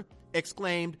Lord,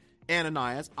 exclaimed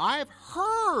Ananias, I've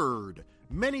heard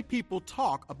many people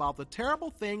talk about the terrible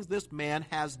things this man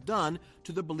has done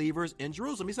to the believers in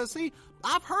Jerusalem. He says, see,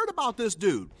 I've heard about this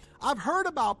dude. I've heard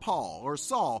about Paul or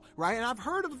Saul, right? And I've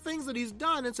heard of the things that he's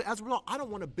done. And so as a result, I don't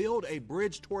want to build a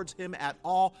bridge towards him at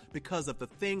all because of the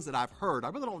things that I've heard. I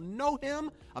really don't know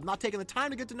him. I've not taken the time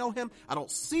to get to know him. I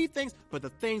don't see things, but the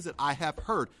things that I have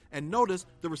heard. And notice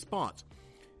the response.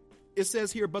 It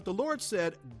says here, but the Lord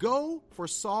said, go, for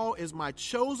Saul is my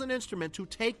chosen instrument to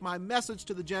take my message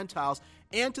to the Gentiles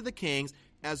and to the kings,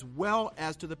 as well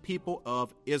as to the people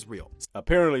of Israel.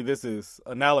 Apparently, this is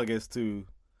analogous to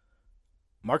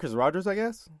Marcus Rogers, I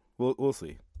guess. We'll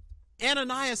see.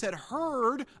 Ananias had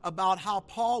heard about how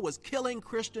Paul was killing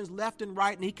Christians left and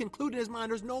right, and he concluded in his mind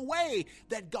there's no way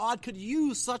that God could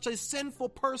use such a sinful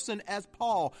person as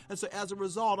Paul. And so as a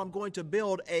result, I'm going to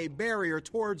build a barrier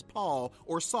towards Paul,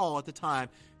 or Saul at the time,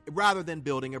 rather than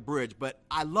building a bridge. But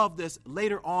I love this.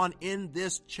 Later on in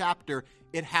this chapter,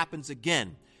 it happens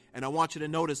again. And I want you to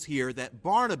notice here that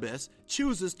Barnabas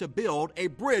chooses to build a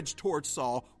bridge towards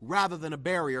Saul rather than a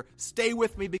barrier. Stay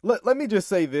with me. Let me just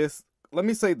say this. Let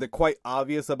me say the quite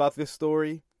obvious about this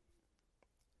story.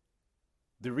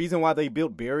 The reason why they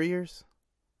built barriers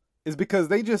is because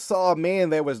they just saw a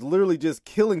man that was literally just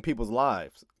killing people's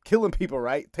lives. Killing people,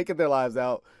 right? Taking their lives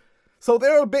out. So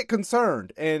they're a bit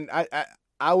concerned. And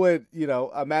I would,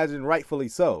 imagine rightfully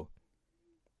so.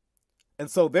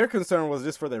 And so their concern was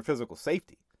just for their physical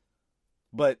safety.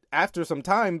 But after some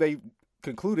time, they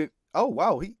concluded, oh,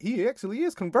 wow, he actually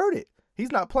is converted.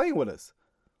 He's not playing with us.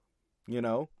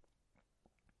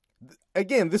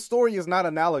 Again, this story is not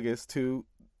analogous to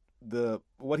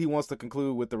what he wants to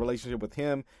conclude with the relationship with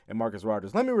him and Marcus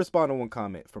Rogers. Let me respond to one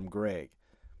comment from Greg.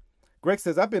 Greg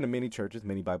says, I've been to many churches,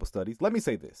 many Bible studies. Let me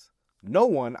say this. No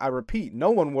one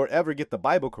will ever get the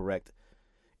Bible correct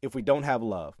if we don't have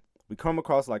love. We come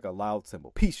across like a loud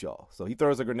symbol. Peace, y'all. So he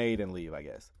throws a grenade and leave, I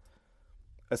guess.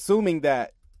 Assuming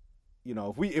that,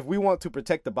 if we want to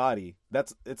protect the body,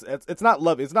 it's not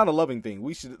love. It's not a loving thing.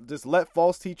 We should just let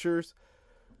false teachers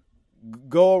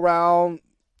go around,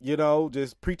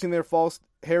 just preaching their false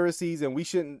heresies, and we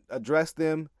shouldn't address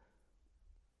them.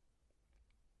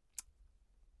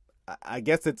 I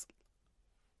guess it's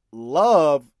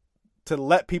love to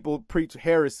let people preach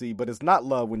heresy, but it's not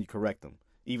love when you correct them,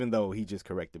 even though he just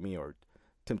corrected me or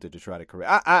attempted to try to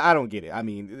correct. I don't get it. I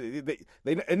mean,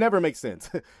 it never makes sense.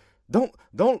 Don't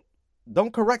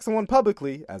correct someone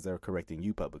publicly as they're correcting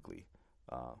you publicly.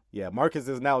 Yeah, Marcus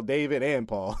is now David and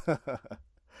Paul.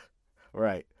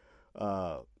 Right.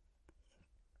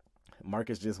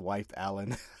 Marcus just wifed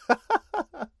Alan.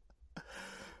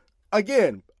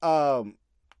 Again,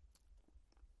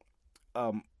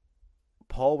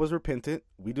 Paul was repentant.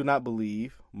 We do not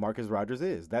believe Marcus Rogers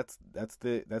is. That's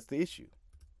the issue.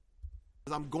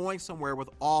 I'm going somewhere with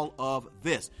all of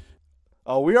this.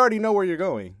 Oh, we already know where you're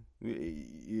going.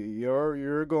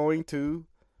 You're going to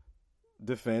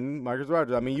defend Marcus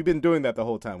Rogers. I mean, you've been doing that the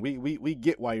whole time. We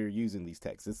get why you're using these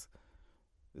texts.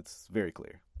 It's very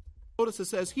clear. Notice it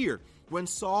says here, when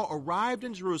Saul arrived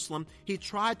in Jerusalem, he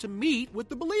tried to meet with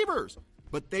the believers,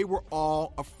 but they were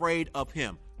all afraid of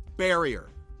him. Barrier.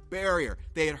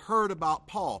 They had heard about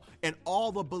Paul, and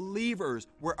all the believers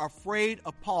were afraid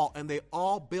of Paul, and they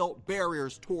all built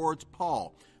barriers towards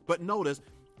Paul. But notice,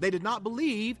 they did not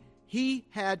believe he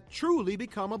had truly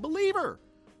become a believer.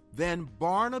 Then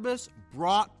Barnabas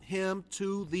brought him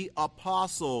to the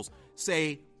apostles.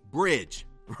 Say, bridge,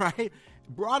 right?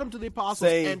 Brought him to the apostles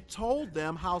and told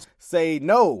them how. Say,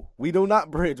 no, we do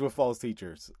not bridge with false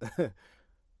teachers.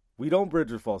 We don't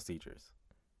bridge with false teachers.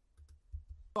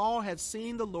 Saul had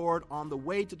seen the Lord on the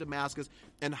way to Damascus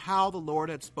and how the Lord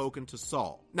had spoken to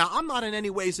Saul. Now, I'm not in any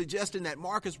way suggesting that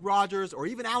Marcus Rogers or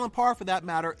even Alan Parr, for that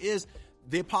matter, is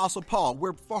the Apostle Paul.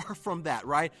 We're far from that,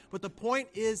 right? But the point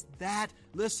is that,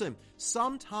 listen,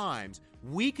 sometimes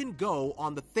we can go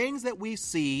on the things that we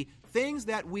see, things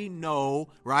that we know,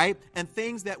 right? And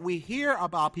things that we hear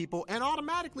about people and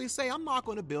automatically say, I'm not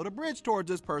going to build a bridge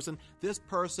towards this person. This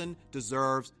person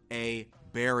deserves a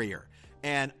barrier.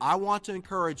 And I want to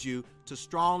encourage you to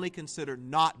strongly consider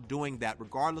not doing that,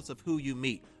 regardless of who you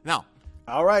meet. Now,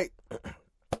 all right.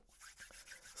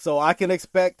 So I can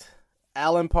expect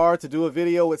Alan Parr to do a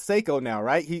video with Seiko now,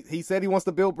 right? He said he wants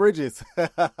to build bridges.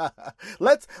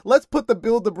 Let's put the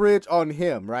build the bridge on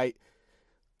him, right?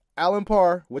 Alan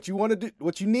Parr, what you want to do,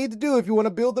 what you need to do if you want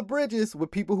to build the bridges with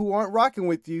people who aren't rocking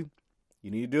with you, you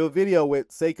need to do a video with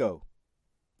Seiko.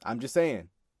 I'm just saying.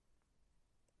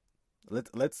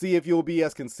 Let's see if you'll be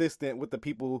as consistent with the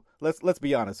people. Let's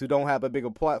be honest, who don't have a bigger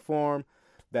platform,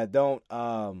 that don't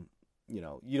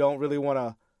you don't really want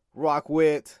to rock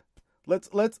with. Let's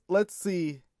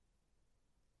see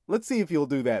if you'll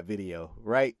do that video,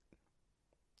 right?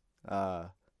 To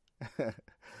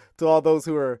all those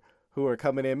who are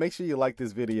coming in, make sure you like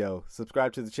this video,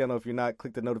 subscribe to the channel if you're not,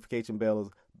 click the notification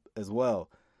bell as well.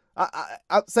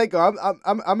 Seiko,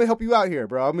 I'm gonna help you out here,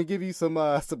 bro. I'm gonna give you some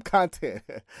content.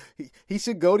 He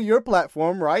should go to your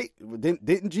platform, right?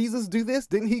 Didn't Jesus do this?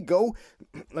 Didn't he go?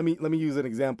 Let me use an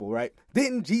example, right?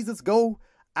 Didn't Jesus go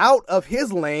out of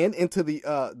his land into the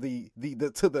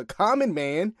to the common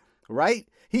man, right?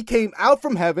 He came out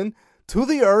from heaven to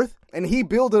the earth and he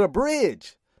builded a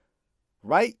bridge,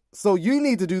 right? So you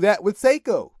need to do that with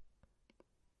Seiko.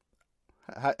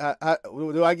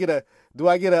 Do I get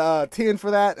a 10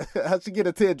 for that? I should get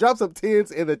a 10. Drop some 10s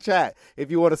in the chat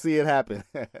if you want to see it happen.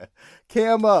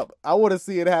 Cam up. I want to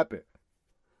see it happen.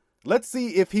 Let's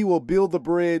see if he will build the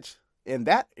bridge in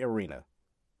that arena.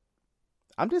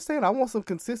 I'm just saying, I want some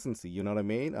consistency. You know what I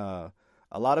mean? A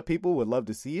lot of people would love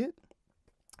to see it.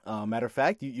 Matter of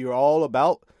fact, you're all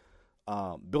about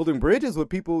building bridges with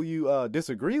people you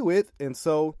disagree with. And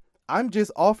so I'm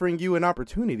just offering you an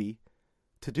opportunity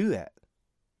to do that.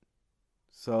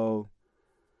 So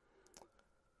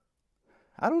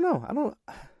I don't know.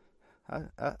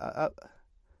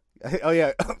 Oh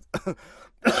yeah.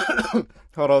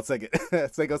 Hold on a second.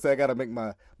 Seiko said I gotta make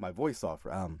my voice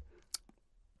softer.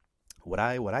 What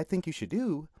I think you should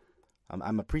do.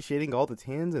 I'm appreciating all the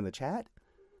 10s in the chat.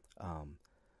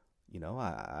 You know,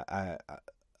 I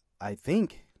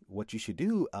think what you should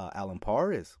do, Alan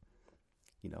Parr, is,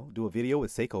 you know, do a video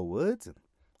with Seiko Woods, and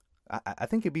I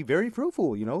think it'd be very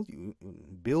fruitful. You know, you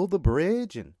build the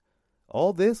bridge and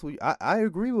all this. I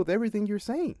agree with everything you're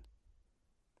saying.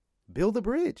 Build the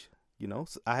bridge. You know,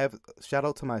 I have shout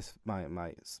out to my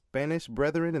Spanish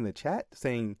brethren in the chat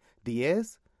saying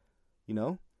Diez. You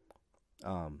know,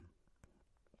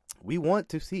 we want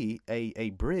to see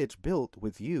a bridge built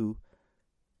with you.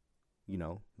 You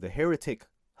know, the heretic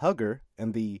hugger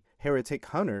and the heretic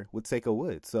hunter with Seiko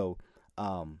Woods. So,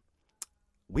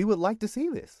 we would like to see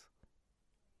this.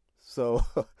 So,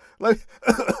 let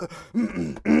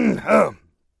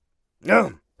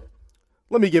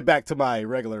me get back to my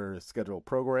regular scheduled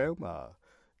program.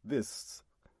 This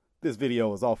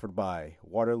video is offered by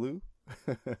Waterloo.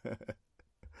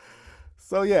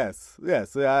 So yes,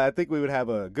 I think we would have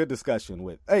a good discussion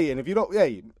with. Hey, and if you don't,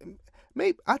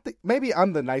 maybe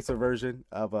I'm the nicer version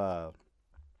of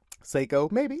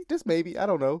Seiko. Maybe, just maybe. I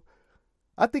don't know.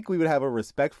 I think we would have a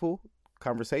respectful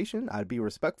conversation. I'd be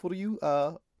respectful to you,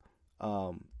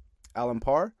 Alan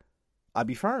Parr. I'd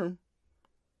be firm,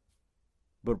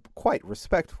 but quite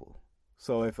respectful.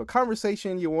 So if a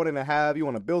conversation you're wanting to have, you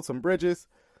want to build some bridges,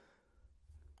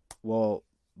 well,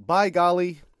 by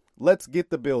golly, let's get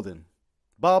the building.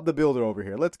 Bob the Builder over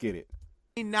here. Let's get it.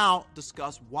 We now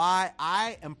discuss why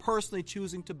I am personally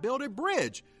choosing to build a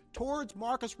bridge towards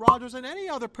Marcus Rogers and any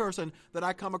other person that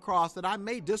I come across that I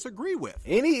may disagree with.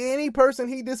 Any person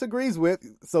he disagrees with.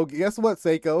 So guess what,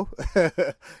 Seiko?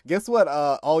 Guess what,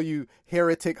 all you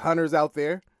heretic hunters out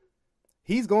there?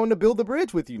 He's going to build a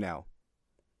bridge with you now.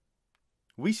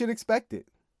 We should expect it.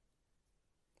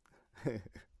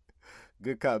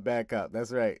 Good cop, bad cop.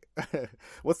 That's right.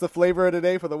 What's the flavor of the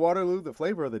day for the Waterloo? The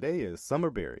flavor of the day is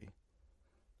summerberry.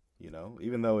 You know,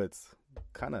 even though it's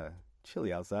kind of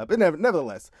chilly outside. But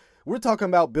nevertheless, we're talking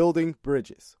about building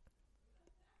bridges.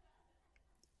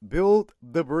 Build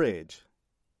the bridge.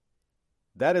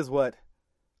 That is what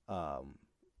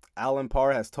Alan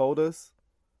Parr has told us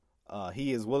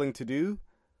he is willing to do.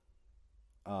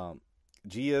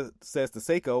 Gia says to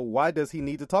Seiko, why does he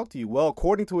need to talk to you? Well,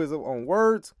 according to his own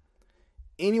words,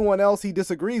 anyone else he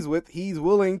disagrees with, he's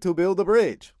willing to build a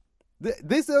bridge.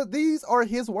 These are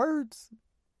his words.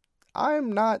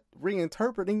 I'm not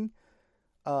reinterpreting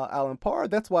Alan Parr.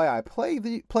 That's why I play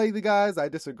the guys I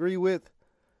disagree with.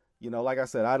 You know, like I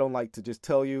said, I don't like to just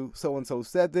tell you so-and-so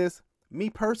said this. Me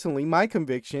personally, my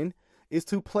conviction is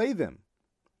to play them.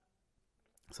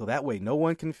 So that way no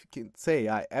one can say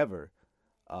I ever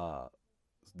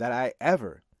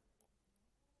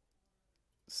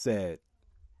said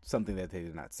something that they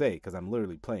did not say, because I'm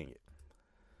literally playing it.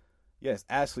 Yes,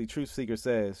 Ashley Truth Seeker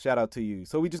says, shout out to you.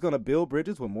 So we just going to build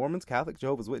bridges with Mormons, Catholics,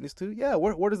 Jehovah's Witnesses too? Yeah,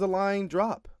 where does the line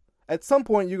drop? At some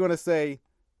point you're going to say,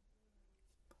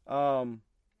 at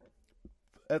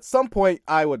some point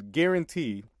I'm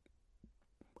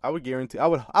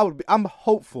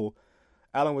hopeful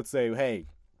Alan would say, hey,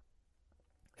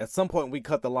 at some point we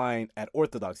cut the line at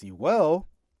orthodoxy. Well,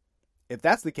 if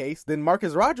that's the case, then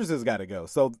Marcus Rogers has got to go.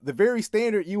 So the very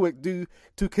standard you would do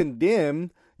to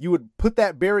condemn, you would put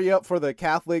that barrier up for the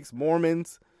Catholics,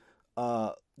 Mormons,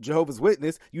 Jehovah's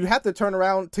Witness, you'd have to turn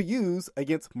around to use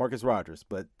against Marcus Rogers.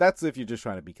 But that's if you're just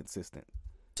trying to be consistent.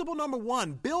 Principle number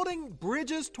 1, building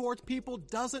bridges towards people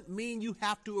doesn't mean you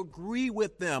have to agree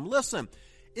with them. Listen,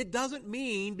 it doesn't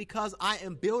mean because I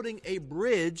am building a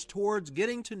bridge towards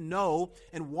getting to know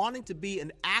and wanting to be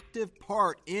an active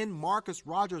part in Marcus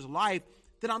Rogers' life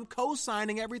that I'm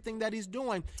co-signing everything that he's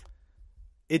doing.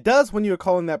 It does when you're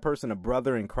calling that person a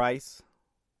brother in Christ,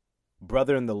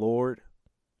 brother in the Lord,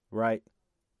 right?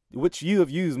 Which you have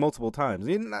used multiple times.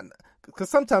 Because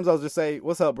sometimes I'll just say,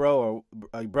 what's up, bro,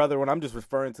 or brother, when I'm just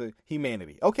referring to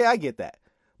humanity. Okay, I get that.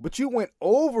 But you went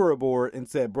overboard and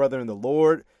said brother in the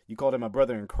Lord. You called him a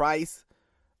brother in Christ.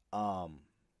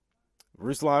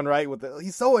 Ruslan, right?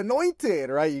 He's so anointed,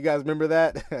 right? You guys remember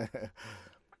that?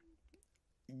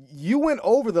 You went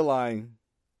over the line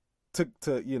to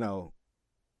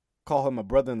call him a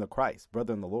brother in the Christ,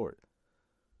 brother in the Lord.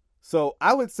 So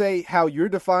I would say how you're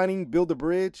defining build a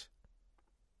bridge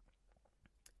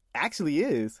actually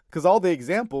is, because all the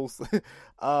examples,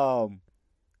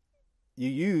 you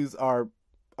use are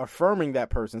affirming that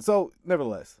person. So,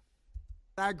 nevertheless,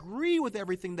 I agree with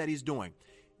everything that he's doing.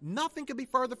 Nothing could be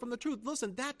further from the truth.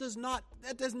 Listen, that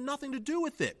has nothing to do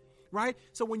with it, right?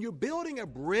 So when you're building a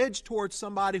bridge towards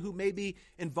somebody who may be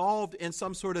involved in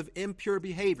some sort of impure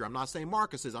behavior, I'm not saying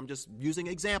Marcus is, I'm just using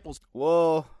examples.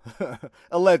 well,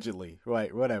 allegedly,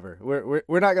 right? Whatever.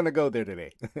 We're not gonna go there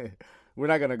today. We're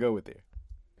not gonna go with there.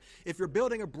 If you're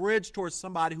building a bridge towards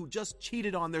somebody who just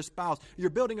cheated on their spouse,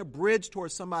 you're building a bridge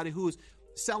towards somebody who's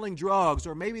selling drugs,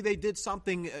 or maybe they did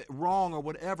something wrong or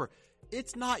whatever.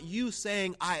 It's not you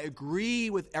saying, I agree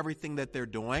with everything that they're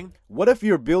doing. What if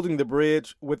you're building the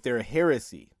bridge with their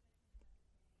heresy?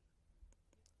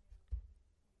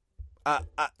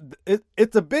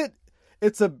 It's a bit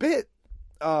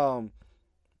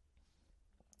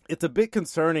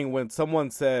concerning when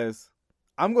someone says,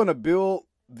 I'm going to build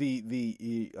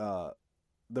the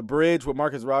bridge with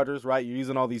Marcus Rogers, right? You're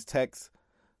using all these texts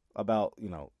about,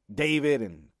 David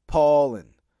and Paul and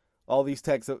all these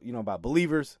texts, about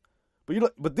believers.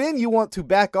 But then you want to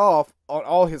back off on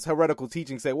all his heretical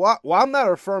teachings. Say, well, I'm not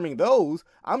affirming those.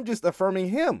 I'm just affirming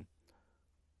him.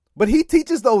 But he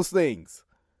teaches those things.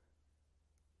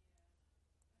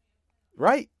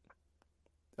 Right?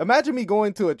 Imagine me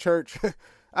going to a church.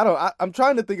 I'm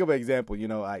trying to think of an example.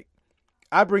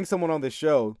 I bring someone on this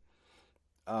show.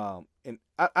 And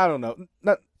I don't know.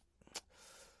 I'm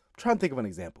trying to think of an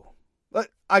example.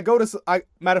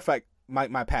 Matter of fact,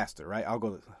 my pastor, right? I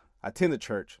attend the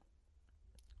church.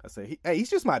 I say, hey,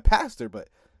 he's just my pastor, but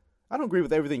I don't agree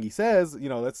with everything he says.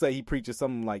 Let's say he preaches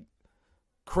some like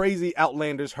crazy,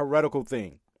 outlandish, heretical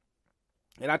thing.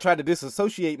 And I try to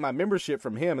disassociate my membership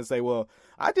from him and say, well,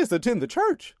 I just attend the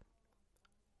church.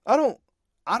 I don't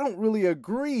really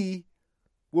agree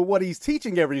with what he's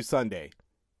teaching every Sunday.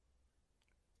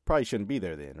 Probably shouldn't be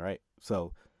there then, right?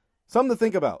 So, something to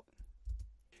think about.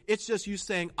 It's just you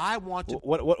saying, I want to.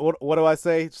 What do I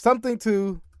say? Something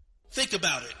to think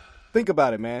about it. Think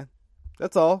about it, man.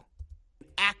 That's all.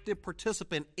 Active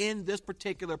participant in this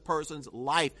particular person's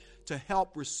life to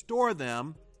help restore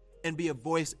them and be a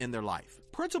voice in their life.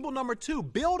 Principle number 2,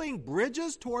 building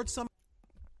bridges towards some.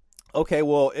 Okay,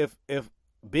 well, if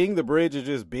being the bridge is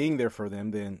just being there for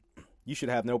them, then you should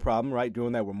have no problem, right,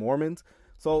 doing that with Mormons.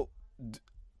 So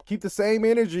keep the same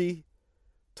energy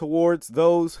towards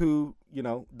those who,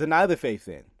 deny the faith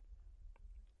in.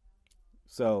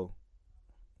 So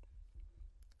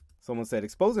someone said,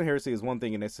 exposing heresy is one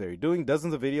thing and necessary. Doing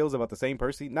dozens of videos about the same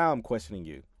person, now I'm questioning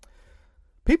you.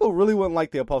 People really wouldn't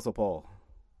like the Apostle Paul.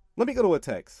 Let me go to a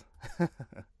text.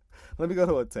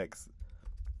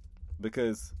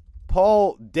 Because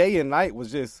Paul, day and night, was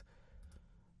just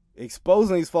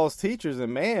exposing these false teachers.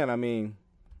 And man,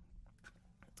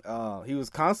 he was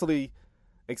constantly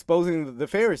exposing the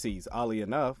Pharisees, oddly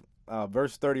enough.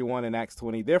 Verse 31 in Acts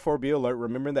 20, therefore be alert,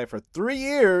 remembering that for 3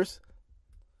 years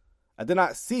I did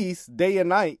not cease day and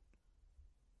night,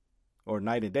 or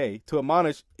night and day, to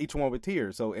admonish each one with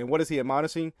tears. So, and what is he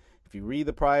admonishing? If you read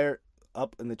the prior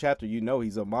up in the chapter,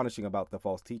 he's admonishing about the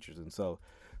false teachers. And so,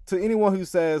 to anyone who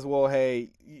says, well, hey,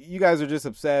 you guys are just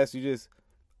obsessed,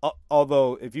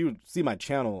 although if you see my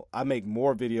channel, I make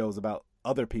more videos about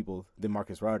other people than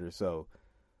Marcus Rogers. So,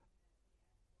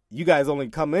 you guys only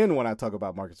come in when I talk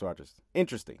about Marcus Rogers.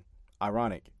 Interesting.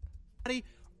 Ironic.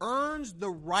 Earns the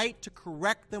right to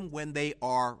correct them when they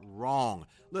are wrong.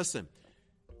 Listen,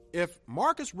 if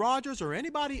Marcus Rogers or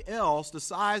anybody else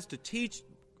decides to teach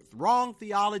wrong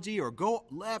theology or go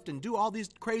left and do all these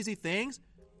crazy things,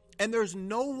 and there's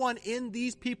no one in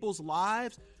these people's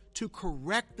lives to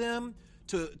correct them,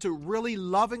 to really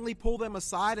lovingly pull them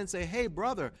aside and say, hey,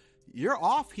 brother, you're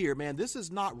off here, man. This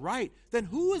is not right. Then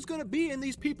who is going to be in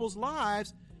these people's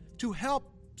lives to help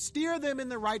steer them in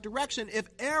the right direction if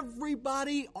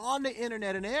everybody on the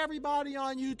internet and everybody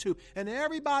on YouTube and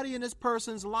everybody in this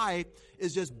person's life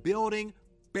is just building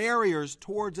barriers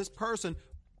towards this person?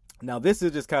 Now, this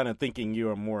is just kind of thinking you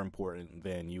are more important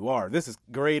than you are. This is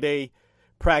grade A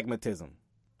pragmatism.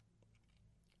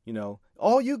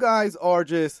 All you guys are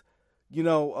just,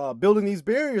 building these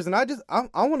barriers, and I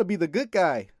want to be the good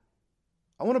guy.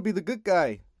 I want to be the good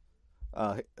guy.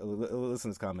 Listen to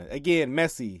this comment. Again,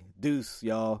 messy. Deuce,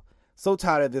 y'all. So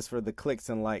tired of this for the clicks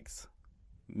and likes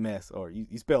mess. Or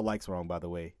you spelled likes wrong, by the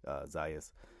way,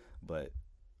 Zayas. But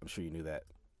I'm sure you knew that.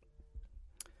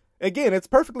 Again, it's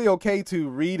perfectly okay to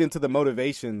read into the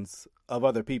motivations of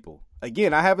other people.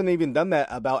 Again, I haven't even done that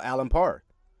about Alan Parr.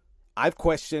 I've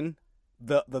questioned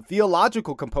the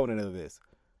theological component of this.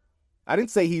 I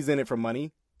didn't say he's in it for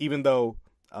money, even though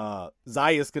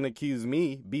Zayas can accuse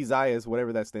me, B Zayas,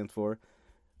 whatever that stands for,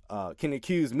 can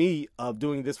accuse me of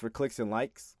doing this for clicks and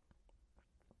likes.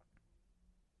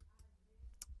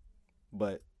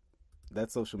 but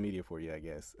that's social media for you, I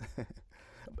guess.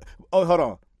 Oh, hold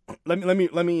on. Let me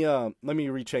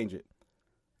rechange it.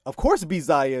 Of course,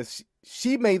 Bizaya,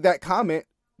 she made that comment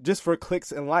just for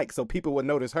clicks and likes, so people would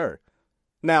notice her.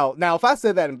 Now, if I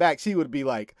said that in back, she would be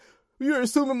like, "You're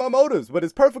assuming my motives," but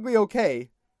it's perfectly okay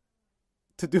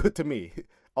to do it to me.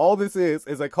 All this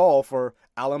is a call for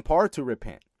Alan Parr to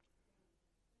repent.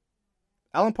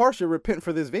 Alan Parr should repent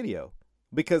for this video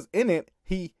because in it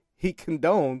he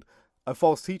condoned a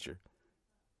false teacher.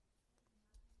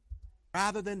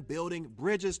 Rather than building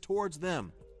bridges towards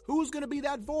them, who's going to be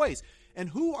that voice? And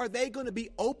who are they going to be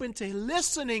open to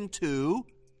listening to,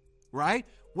 right,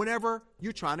 whenever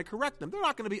you're trying to correct them? They're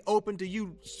not going to be open to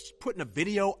you putting a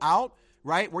video out,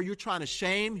 right, where you're trying to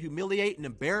shame, humiliate, and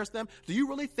embarrass them. Do you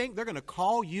really think they're going to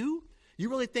call you? You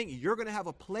really think you're going to have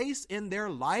a place in their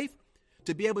life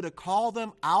to be able to call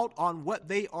them out on what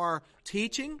they are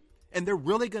teaching? And they're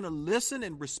really going to listen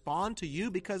and respond to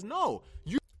you? Because no,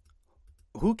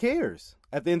 who cares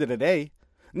at the end of the day?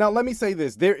 Now, let me say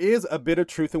this. There is a bit of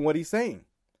truth in what he's saying.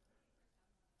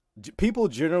 People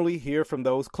generally hear from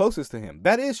those closest to him.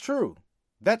 That is true.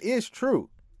 That is true.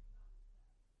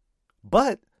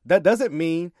 But that doesn't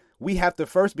mean we have to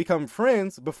first become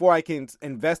friends before I can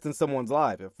invest in someone's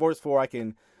life. Before I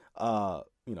can,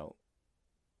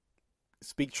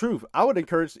 speak truth. I would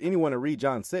encourage anyone to read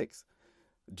John 6.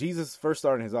 Jesus first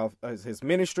started his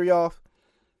ministry off.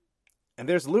 And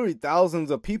there's literally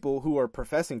thousands of people who are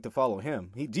professing to follow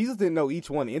him. Jesus didn't know each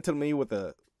one intimately with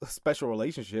a special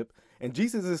relationship. And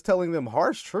Jesus is telling them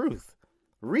harsh truth.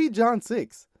 Read John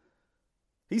 6.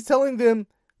 He's telling them,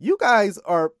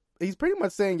 he's pretty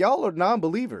much saying, y'all are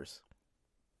non-believers.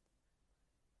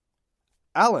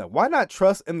 Alan, why not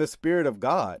trust in the Spirit of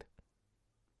God?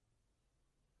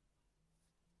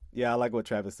 Yeah, I like what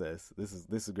Travis says. This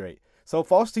is great. So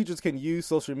false teachers can use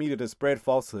social media to spread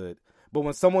falsehood. But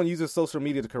when someone uses social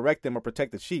media to correct them or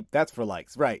protect the sheep, that's for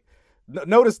likes, right?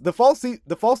 Notice the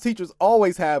false teachers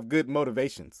always have good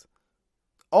motivations.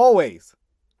 Always.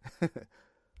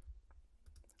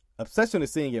 Obsession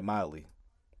is seeing it mildly.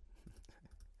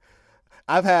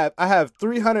 I have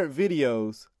 300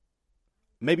 videos,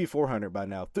 maybe 400 by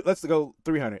now. Let's go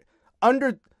 300.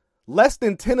 Under less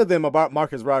than 10 of them about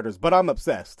Marcus Rogers, but I'm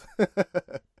obsessed.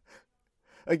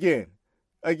 Again.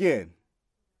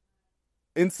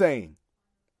 Insane.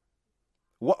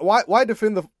 Why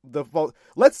defend the false?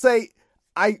 Let's say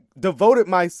I devoted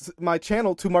my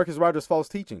channel to Marcus Rogers' false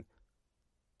teaching.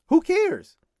 Who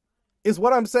cares? Is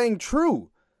what I'm saying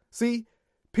true? See,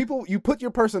 people, you put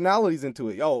your personalities into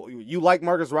it. Oh, you like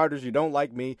Marcus Rogers, you don't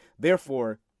like me.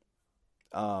 Therefore,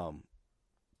 I'm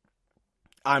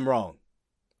wrong.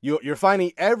 You're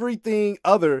finding everything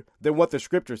other than what the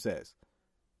scripture says.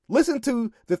 Listen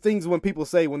to the things when people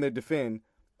say when they defend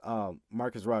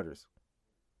Marcus Rogers.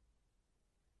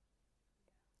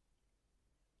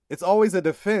 It's always a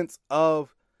defense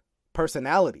of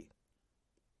personality.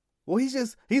 Well,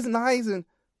 he's nice and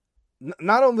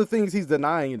not on the things he's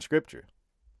denying in scripture.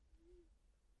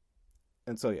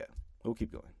 And so, yeah, we'll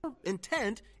keep going.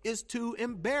 Intent is to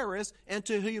embarrass and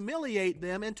to humiliate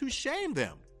them and to shame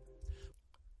them.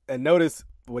 And notice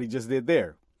what he just did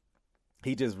there.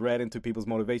 He just read into people's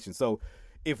motivation. So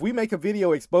if we make a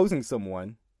video exposing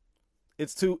someone,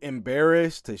 it's to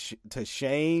embarrass, to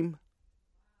shame.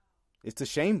 It's to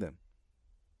shame them.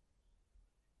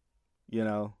 You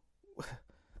know,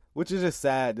 which is just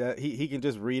sad that he can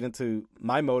just read into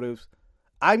my motives.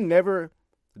 I've never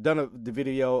done the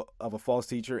video of a false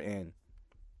teacher, and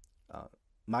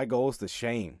my goal is to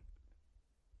shame.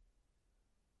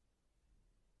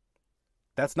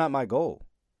 That's not my goal.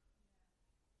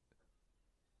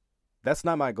 That's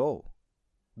not my goal.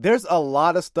 There's a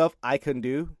lot of stuff I can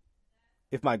do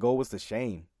if my goal was to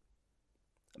shame.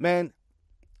 Man,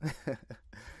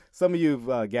 some of you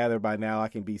have gathered by now I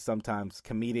can be sometimes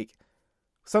comedic.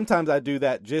 Sometimes I do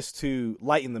that just to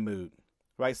lighten the mood,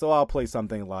 right? So I'll play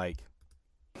something like,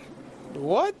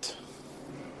 "What?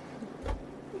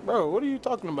 Bro, what are you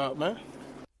talking about, man?"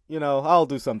 You know, I'll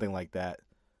do something like that.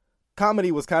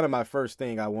 Comedy was kind of my first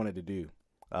thing I wanted to do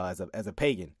as a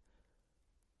pagan.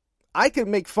 I could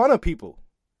make fun of people.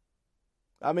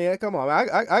 I mean, come on.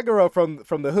 I grew up from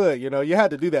the hood. You know, you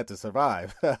had to do that to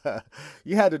survive.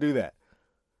 You had to do that.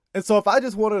 And so if I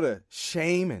just wanted to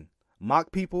shame and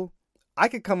mock people, I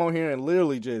could come on here and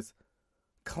literally just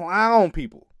clown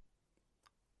people.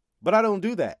 But I don't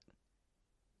do that.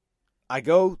 I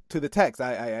go to the text.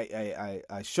 I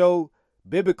show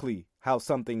biblically how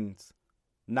something's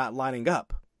not lining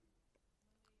up.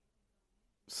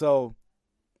 So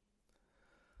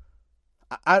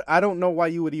I don't know why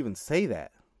you would even say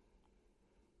that.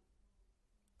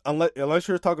 unless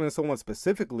you're talking to someone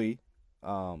specifically.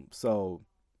 So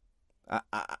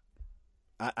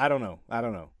I don't know. I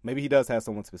don't know. Maybe he does have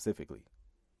someone specifically.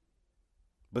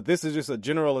 But this is just a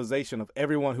generalization of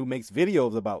everyone who makes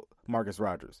videos about Marcus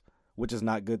Rogers, which is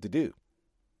not good to do.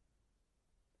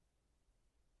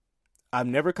 I've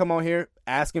never come on here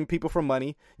asking people for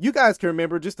money. You guys can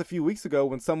remember just a few weeks ago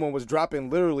when someone was dropping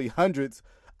literally hundreds.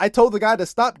 I told the guy to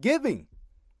stop giving.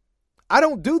 I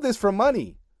don't do this for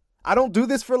money. I don't do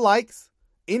this for likes.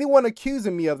 Anyone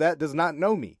accusing me of that does not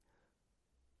know me.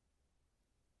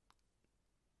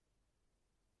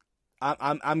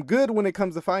 I'm good when it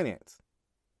comes to finance.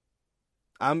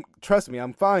 Trust me,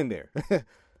 I'm fine there.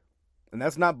 And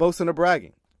that's not boasting or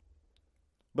bragging.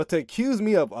 But to accuse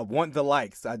me of wanting the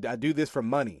likes, I do this for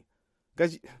money.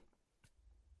 Guys,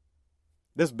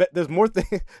 there's more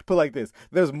things, put like this,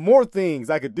 there's more things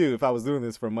I could do if I was doing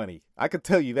this for money. I could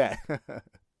tell you that.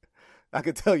 I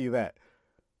could tell you that.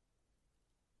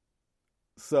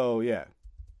 So, yeah.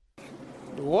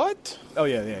 What? Oh,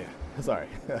 yeah. Sorry.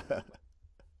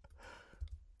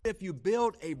 If you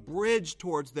build a bridge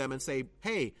towards them and say,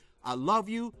 hey, I love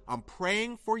you, I'm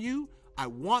praying for you, I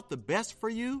want the best for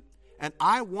you, and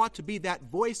I want to be that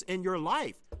voice in your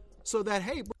life so that,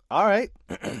 hey. All right.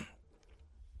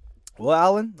 Well,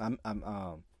 Alan,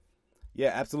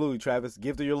 yeah, absolutely, Travis.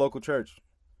 Give to your local church.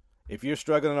 If you're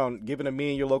struggling on giving to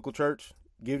me in your local church,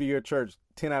 give to your church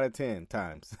 10 out of 10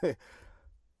 times.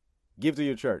 Give to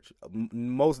your church.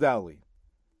 Most doubtedly.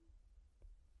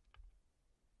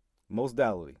 Most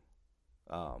doubtedly.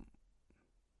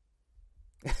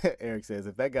 Eric says,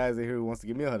 if that guy's in here who wants to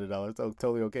give me $100, it's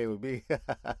totally okay with me.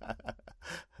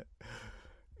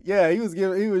 Yeah, he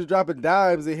was dropping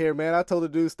dimes in here, man. I told the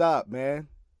dude, stop, man.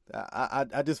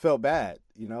 I just felt bad,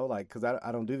 like, cause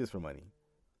I don't do this for money.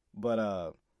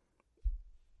 But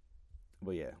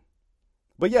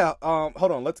yeah.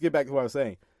 Hold on. Let's get back to what I was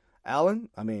saying. Alan,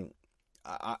 I mean,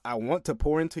 I want to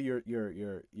pour into your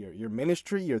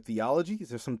ministry, your theology.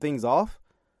 There's some things off.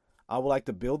 I would like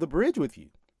to build a bridge with you.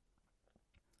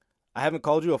 I haven't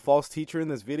called you a false teacher in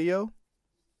this video.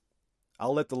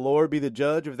 I'll let the Lord be the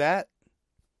judge of that.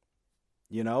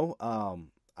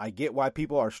 I get why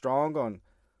people are strong on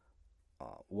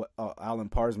Alan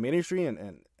Parr's ministry,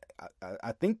 and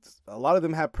I think a lot of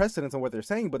them have precedence on what they're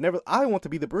saying, but never. I want to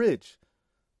be the bridge,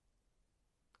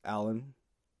 Alan.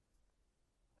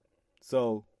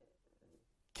 So,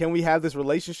 can we have this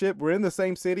relationship? We're in the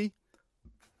same city.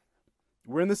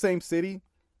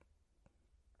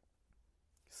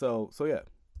 So yeah.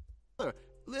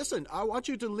 Listen, I want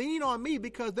you to lean on me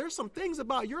because there's some things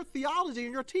about your theology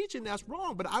and your teaching that's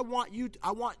wrong, but I want you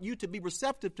to be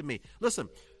receptive to me. Listen,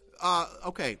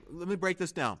 okay, let me break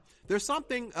this down. There's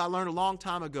something I learned a long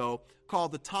time ago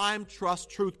called the time, trust,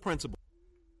 truth principle.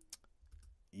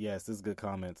 Yes, this is good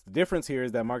comments. The difference here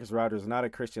is that Marcus Rogers is not a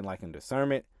Christian lacking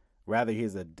discernment. Rather, he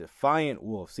is a defiant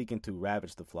wolf seeking to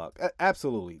ravage the flock.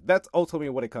 Absolutely. That's ultimately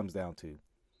what it comes down to.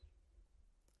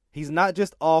 He's not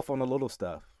just off on the little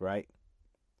stuff, right?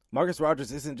 Marcus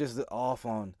Rogers isn't just off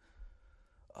on,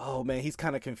 oh man, he's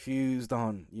kind of confused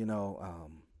on,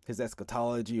 his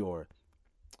eschatology, or,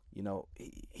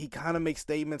 he kind of makes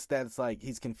statements that's like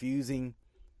he's confusing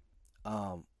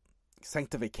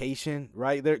sanctification,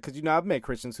 right? There, because I've met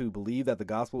Christians who believe that the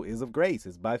gospel is of grace,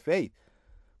 it's by faith.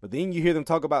 But then you hear them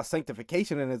talk about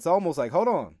sanctification, and it's almost like, hold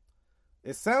on.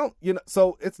 So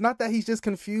it's not that he's just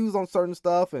confused on certain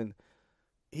stuff, and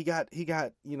he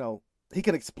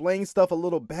can explain stuff a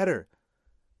little better.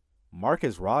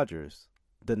 Marcus Rogers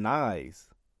denies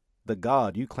the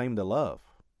God you claim to love,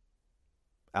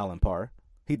 Alan Parr.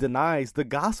 He denies the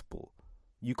gospel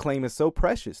you claim is so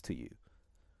precious to you.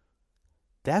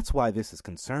 That's why this is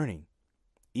concerning,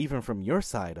 even from your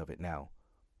side of it now.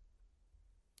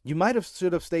 You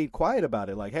should have stayed quiet about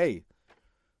it. Like, hey,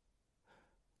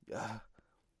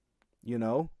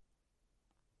 you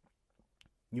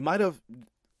might have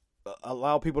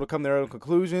allowed people to come to their own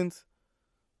conclusions.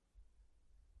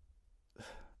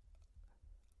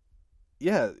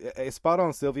 Yeah, it's spot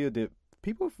on, Sylvia. Did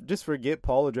people just forget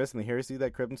Paul addressing the heresy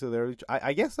that crept into their early church?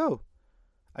 I guess so.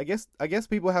 I guess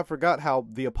people have forgot how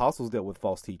the apostles dealt with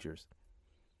false teachers.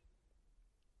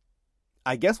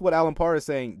 I guess what Alan Parr is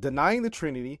saying, denying the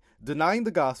Trinity, denying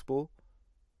the gospel,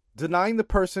 denying the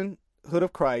personhood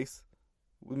of Christ,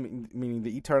 meaning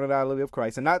the eternality of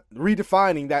Christ, and not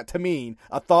redefining that to mean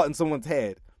a thought in someone's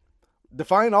head.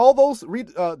 Define all those,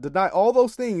 deny all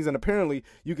those things, and apparently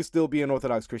you can still be in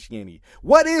Orthodox Christianity.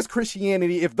 What is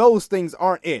Christianity if those things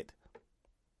aren't it?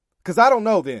 Because I don't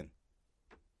know then.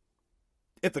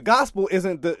 If the gospel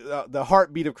isn't the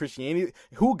heartbeat of Christianity,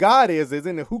 who God isn't,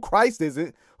 and who Christ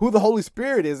isn't, who the Holy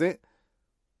Spirit isn't,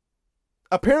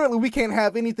 apparently we can't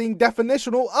have anything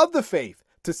definitional of the faith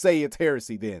to say it's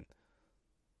heresy then.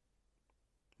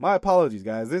 My apologies,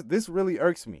 guys. This really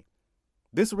irks me.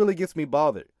 This really gets me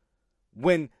bothered.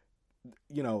 When,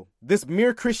 this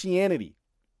mere Christianity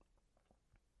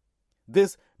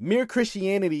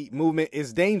movement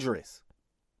is dangerous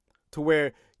to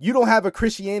where you don't have a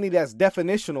Christianity that's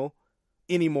definitional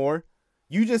anymore.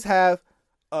 You just have,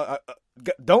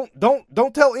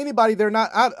 don't tell anybody they're not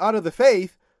out of the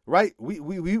faith, right?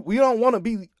 We don't want to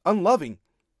be unloving.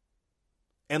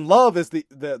 And love is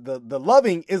the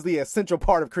loving is the essential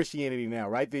part of Christianity now,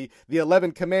 right? The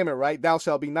 11th commandment, right? Thou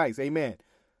shalt be nice. Amen.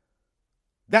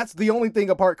 That's the only thing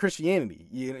apart Christianity.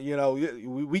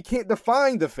 We can't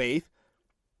define the faith.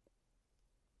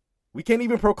 We can't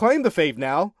even proclaim the faith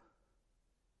now.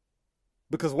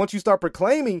 Because once you start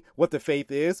proclaiming what the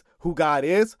faith is, who God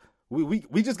is,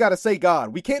 we just got to say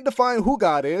God. We can't define who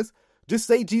God is. Just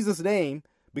say Jesus' name.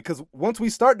 Because once we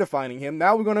start defining him,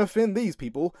 now we're going to offend these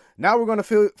people. Now we're going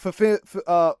to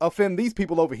offend these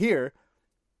people over here.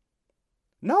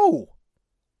 No.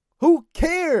 Who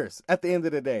cares at the end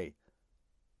of the day?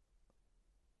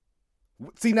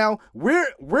 See, now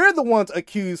we're the ones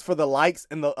accused for the likes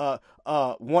and the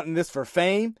wanting this for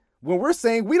fame. When we're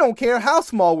saying we don't care how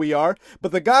small we are,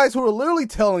 but the guys who are literally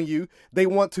telling you they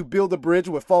want to build a bridge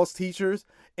with false teachers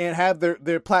and have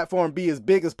their platform be as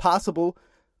big as possible,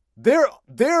 they're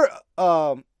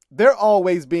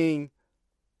always being,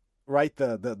 right,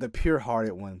 the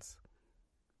pure-hearted ones.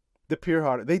 The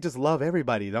pure-hearted. They just love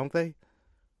everybody, don't they?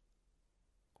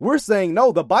 We're saying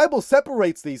no, the Bible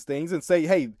separates these things and say,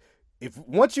 hey, if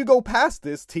once you go past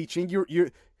this teaching,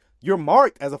 you're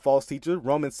marked as a false teacher,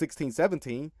 Romans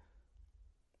 16:17.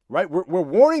 Right? We're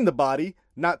warning the body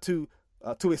not to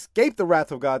escape the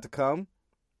wrath of God to come.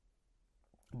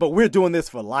 But we're doing this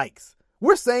for likes.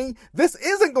 We're saying this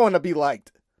isn't going to be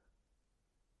liked.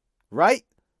 Right?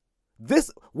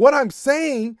 What I'm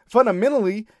saying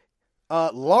fundamentally,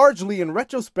 largely in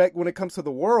retrospect when it comes to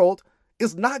the world,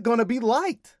 is not going to be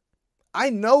liked. I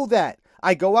know that.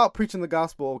 I go out preaching the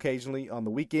gospel occasionally on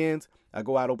the weekends. I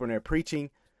go out open air preaching.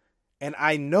 And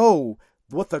I know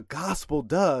what the gospel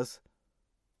does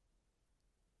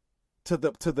to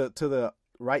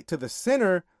the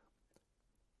sinner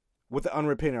with the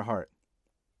unrepentant heart.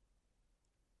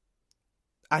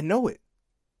 I know it.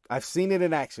 I've seen it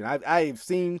in action. I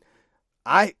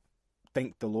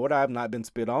thank the Lord I have not been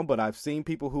spit on, but I've seen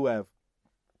people who have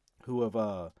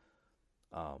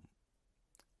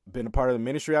been a part of the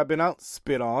ministry I've been out,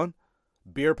 spit on,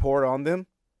 beer poured on them,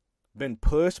 been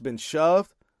pushed, been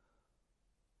shoved.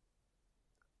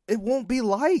 It won't be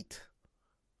liked.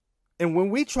 And when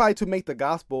we try to make the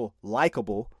gospel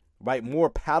likable, right, more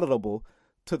palatable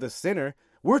to the sinner,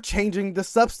 we're changing the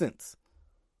substance,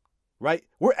 right?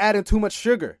 We're adding too much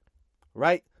sugar,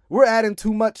 right? We're adding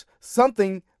too much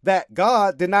something that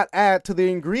God did not add to the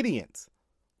ingredients.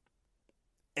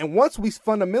 And once we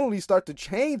fundamentally start to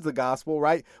change the gospel,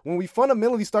 right? When we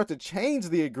fundamentally start to change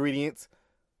the ingredients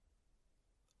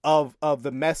of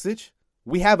the message,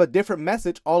 we have a different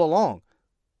message all along.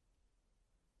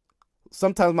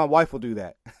 Sometimes my wife will do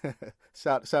that.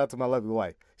 Shout out to my lovely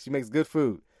wife. She makes good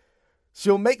food.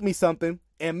 She'll make me something,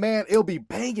 and man, it'll be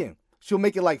banging. She'll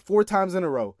make it like 4 times in a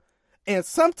row. And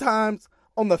sometimes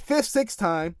on the 5th, 6th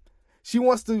time, she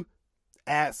wants to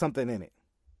add something in it.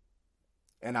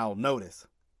 And I'll notice.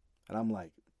 And I'm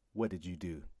like, what did you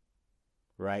do?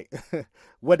 Right?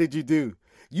 What did you do?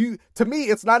 To me,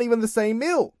 it's not even the same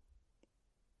meal.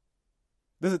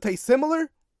 Does it taste similar?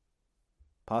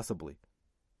 Possibly.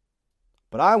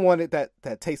 But I wanted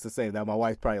that taste the same. Now my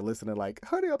wife's probably listening like,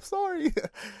 honey, I'm sorry.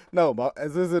 No,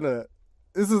 this is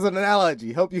an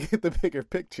analogy. Help you get the bigger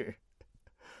picture.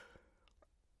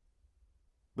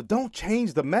 But don't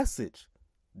change the message.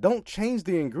 Don't change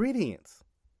the ingredients.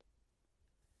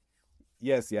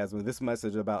 Yes, Yasmin, this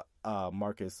message about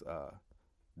Marcus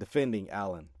defending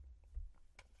Alan.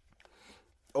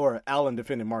 Or Alan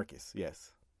defending Marcus,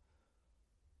 yes.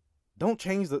 Don't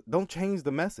change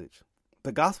the message.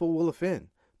 The gospel will offend.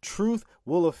 Truth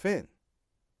will offend.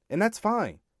 And that's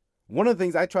fine. One of the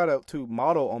things I try to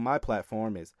model on my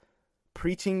platform is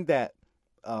preaching that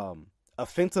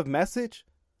offensive message,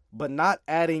 but not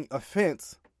adding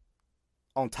offense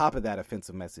on top of that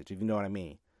offensive message, if you know what I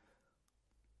mean.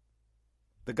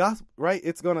 The gospel, right?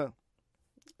 It's gonna.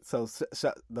 So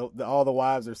all the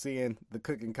wives are seeing the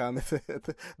cooking comments.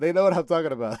 They know what I'm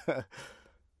talking about.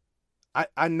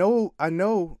 I know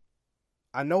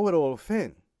it'll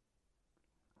offend,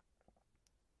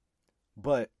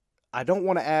 but I don't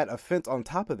want to add offense on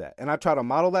top of that. And I try to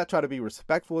model that, try to be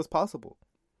respectful as possible.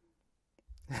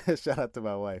 Shout out to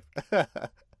my wife.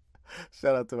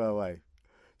 Shout out to my wife.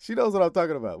 She knows what I'm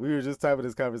talking about. We were just having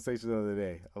this conversation the other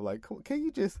day. I'm like, can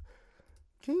you just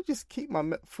keep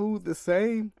my food the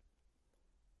same?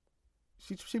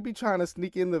 She be trying to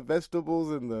sneak in the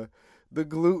vegetables and the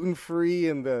gluten free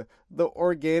and the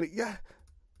organic. Yeah,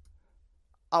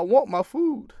 I want my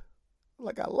food.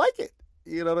 Like, I like it.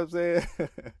 You know what I'm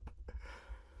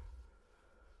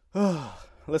saying?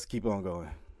 Let's keep on going.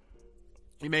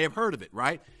 You may have heard of it,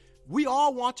 right? We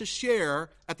all want to share.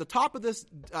 At the top of this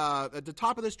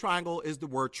triangle is the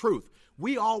word truth.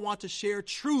 We all want to share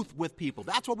truth with people.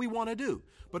 That's what we want to do.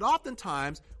 But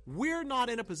oftentimes, we're not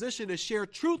in a position to share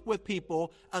truth with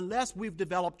people unless we've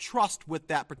developed trust with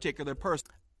that particular person.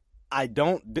 I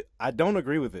don't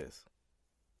agree with this.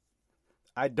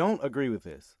 I don't agree with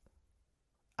this.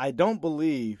 I don't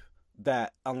believe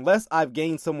that unless I've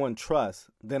gained someone trust,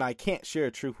 then I can't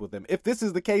share truth with them. If this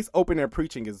is the case, open air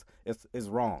preaching is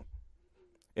wrong.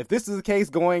 If this is the case,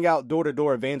 going out door to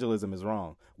door evangelism is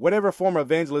wrong. Whatever form of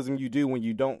evangelism you do when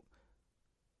you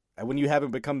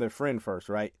haven't become their friend first,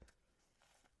 right?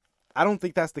 I don't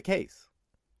think that's the case.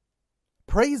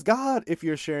 Praise God if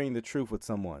you're sharing the truth with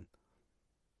someone.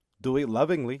 Do it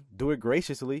lovingly, do it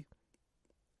graciously,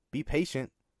 be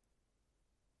patient.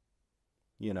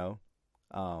 You know,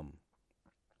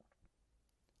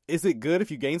 is it good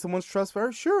if you gain someone's trust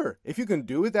first? Sure. If you can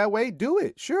do it that way, do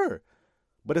it. Sure.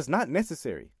 But it's not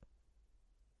necessary.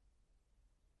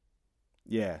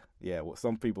 Yeah. Well,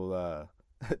 some people,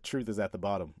 truth is at the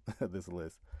bottom of this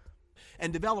list.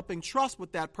 And developing trust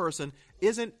with that person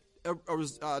doesn't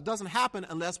happen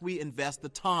unless we invest the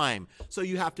time. So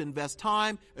you have to invest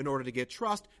time in order to get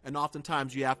trust, and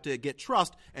oftentimes you have to get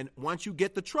trust. And once you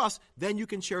get the trust, then you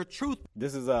can share truth.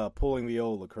 This is pulling the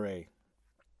old Lecrae,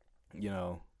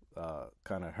 kind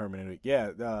of hermeneutic.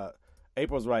 Yeah,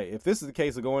 April's right. If this is the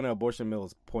case, of going to abortion mill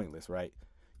is pointless, right?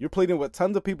 You're pleading with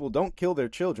tons of people don't kill their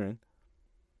children,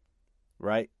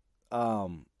 right?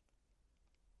 And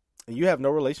you have no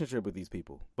relationship with these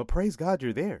people, but praise God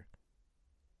you're there.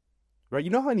 Right? You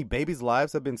know how many babies'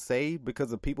 lives have been saved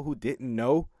because of people who didn't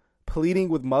know, pleading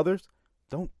with mothers,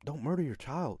 don't murder your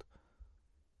child.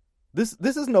 This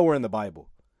is nowhere in the Bible.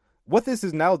 What this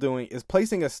is now doing is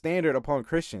placing a standard upon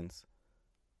Christians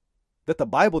that the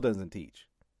Bible doesn't teach.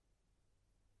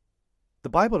 The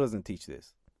Bible doesn't teach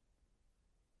this.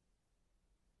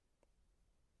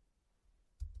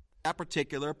 That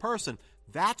particular person.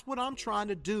 That's what I'm trying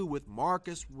to do with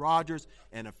Marcus Rogers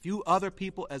and a few other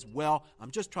people as well. I'm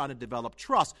just trying to develop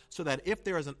trust so that if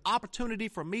there is an opportunity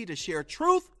for me to share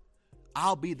truth,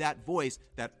 I'll be that voice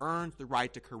that earns the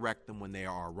right to correct them when they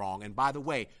are wrong. And by the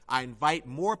way, I invite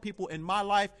more people in my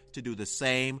life to do the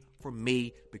same for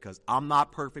me because I'm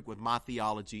not perfect with my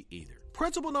theology either.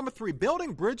 Principle number 3,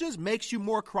 building bridges makes you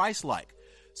more Christ-like.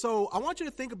 So I want you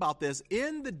to think about this.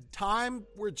 In the time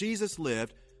where Jesus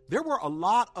lived, there were a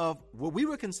lot of what we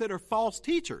would consider false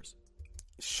teachers.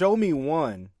 Show me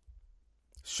one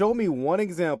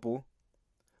example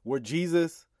where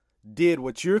Jesus did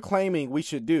what you're claiming we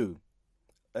should do.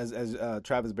 As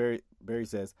Travis Berry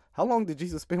says, how long did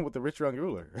Jesus spend with the rich young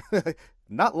ruler?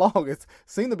 Not long. It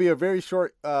seemed to be a very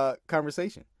short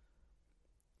conversation.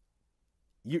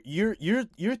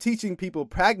 You're teaching people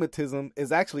pragmatism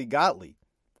is actually godly,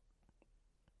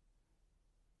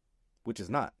 which is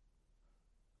not.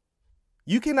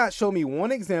 You cannot show me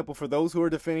one example for those who are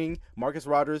defending Marcus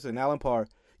Rogers and Alan Parr.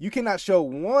 You cannot show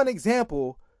one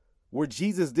example where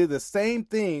Jesus did the same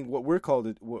thing,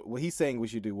 what he's saying we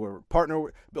should do, where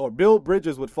partner or build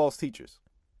bridges with false teachers.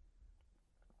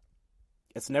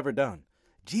 It's never done.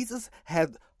 Jesus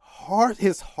had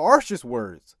his harshest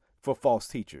words for false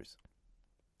teachers,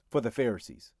 for the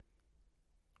Pharisees,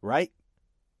 right?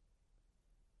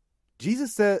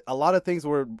 Jesus said a lot of things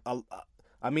were,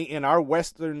 in our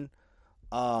Western,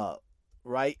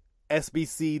 right,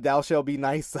 SBC, thou shalt be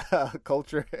nice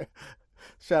culture.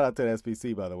 Shout out to the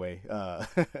SBC, by the way.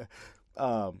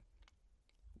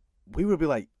 We would be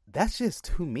like, that's just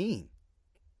too mean.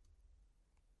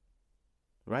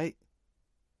 Right?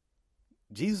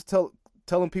 Jesus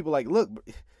telling people like, look,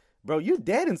 bro, you're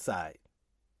dead inside.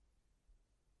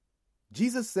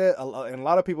 Jesus said, and a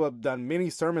lot of people have done many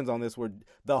sermons on this, were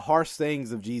the harsh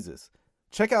sayings of Jesus.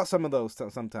 Check out some of those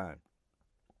sometime.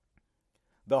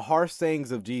 The harsh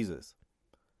sayings of Jesus.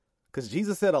 Because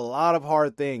Jesus said a lot of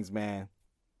hard things, man.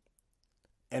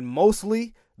 And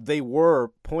mostly they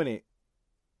were pointed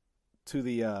to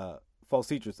the false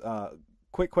teachers.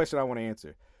 Quick question I want to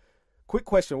answer. Quick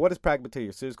question. What is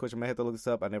pragmatism? Serious question. I may have to look this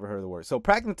up. I never heard of the word. So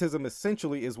pragmatism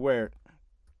essentially is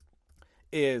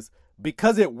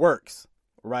because it works,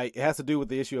 right? It has to do with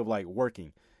the issue of like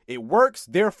working. It works,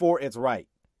 therefore it's right.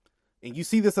 and you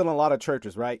see this in a lot of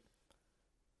churches, right?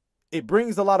 It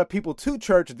brings a lot of people to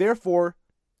church, therefore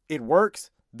it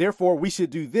works, therefore we should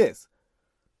do this,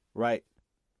 right?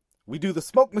 We do the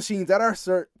smoke machines at our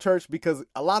church because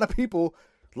a lot of people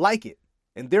like it,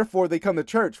 and therefore they come to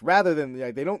church rather than,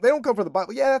 like, they don't come for the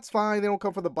Bible. Yeah, that's fine. They don't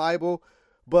come for the Bible,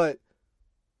 but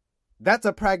that's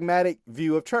a pragmatic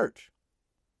view of church,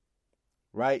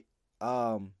 right?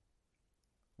 We're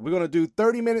going to do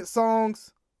 30-minute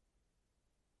songs,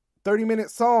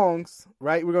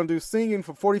 right? We're going to do singing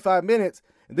for 45 minutes,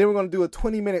 and then we're going to do a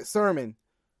 20-minute sermon,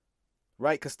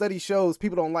 right? Because study shows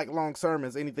people don't like long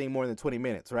sermons, anything more than 20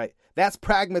 minutes, right? That's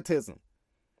pragmatism.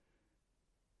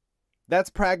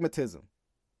 That's pragmatism.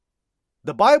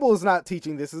 The Bible is not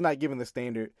teaching this, is not giving the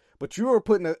standard, but you are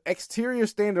putting an exterior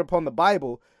standard upon the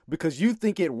Bible because you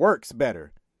think it works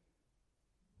better.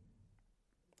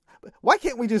 Why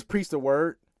can't we just preach the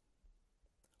word?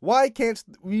 Why can't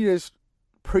we just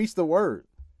preach the word?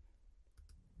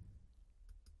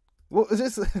 Well,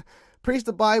 just preach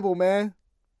the Bible, man.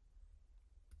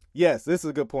 Yes, this is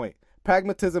a good point.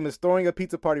 Pragmatism is throwing a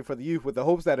pizza party for the youth with the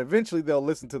hopes that eventually they'll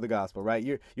listen to the gospel, right?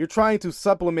 You're trying to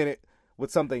supplement it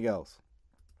with something else,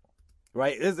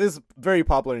 right? It's very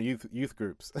popular in youth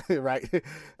groups, right?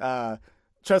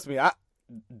 Trust me,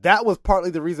 that was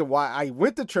partly the reason why I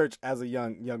went to church as a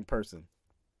young person,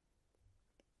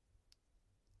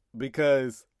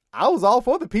 because I was all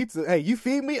for the pizza. Hey, you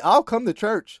feed me, I'll come to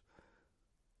church.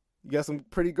 You got some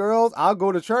pretty girls, I'll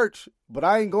go to church, but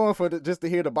I ain't going for just to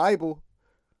hear the Bible.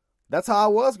 That's how I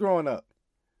was growing up.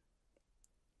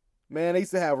 Man, they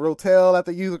used to have Rotel at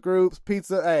the youth groups,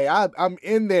 pizza. Hey, I'm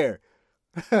in there.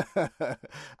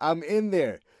 I'm in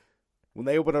there. When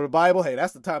they open up the Bible, hey,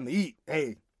 that's the time to eat.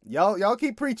 Hey, y'all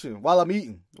keep preaching while I'm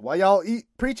eating. While y'all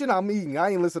preaching, I'm eating. I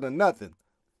ain't listening to nothing.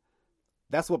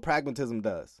 That's what pragmatism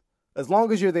does. As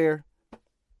long as you're there.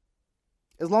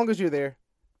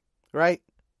 Right?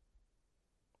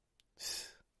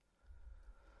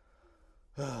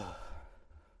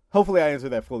 Hopefully I answered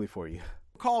that fully for you.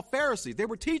 Called Pharisees. They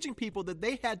were teaching people that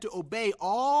they had to obey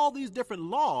all these different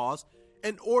laws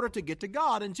in order to get to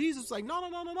God. And Jesus was like,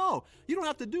 no. You don't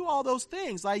have to do all those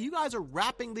things. Like, you guys are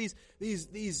wrapping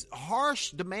these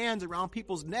harsh demands around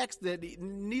people's necks that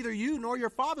neither you nor your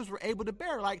fathers were able to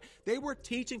bear. Like, they were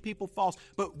teaching people false.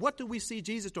 But what do we see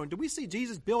Jesus doing? Do we see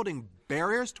Jesus building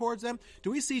barriers towards them?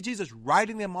 Do we see Jesus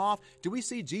writing them off? Do we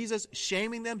see Jesus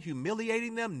shaming them,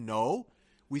 humiliating them? No.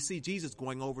 We see Jesus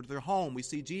going over to their home. We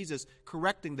see Jesus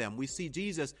correcting them. We see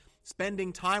Jesus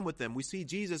spending time with them. We see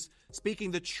Jesus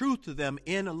speaking the truth to them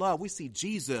in love. We see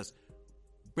Jesus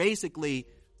basically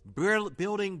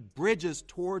building bridges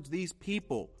towards these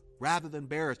people rather than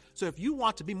barriers. So if you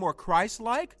want to be more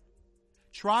Christ-like,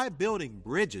 try building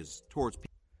bridges towards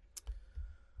people.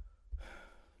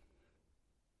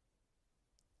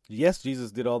 Yes,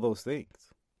 Jesus did all those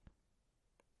things.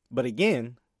 But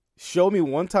again, show me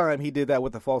one time he did that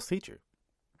with a false teacher.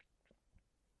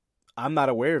 I'm not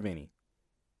aware of any.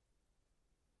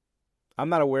 I'm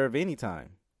not aware of any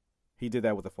time he did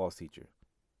that with a false teacher.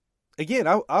 Again,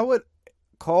 I would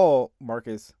call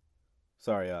Alan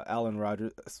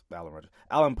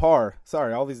Parr,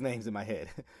 sorry, all these names in my head,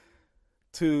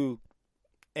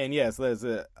 and yes, I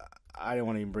didn't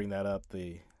want to even bring that up,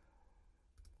 the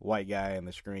white guy on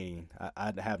the screen.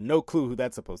 I have no clue who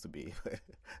that's supposed to be.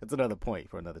 That's another point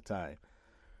for another time.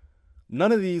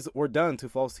 None of these were done to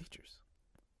false teachers.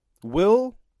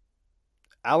 Will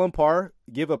Alan Parr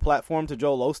give a platform to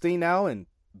Joel Osteen now and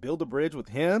build a bridge with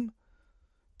him,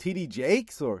 T.D.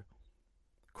 Jakes, or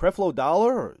Creflo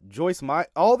Dollar, or Joyce Meyer?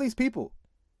 All these people.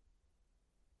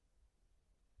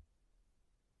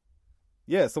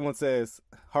 Yeah, someone says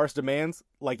harsh demands,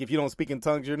 like if you don't speak in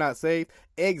tongues, you're not saved.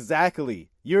 Exactly.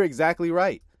 You're exactly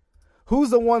right. Who's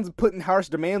the ones putting harsh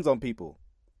demands on people?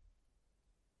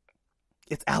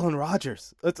 It's Alan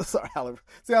Rogers.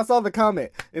 See, I saw the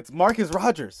comment. It's Marcus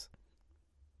Rogers.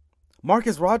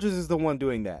 Marcus Rogers is the one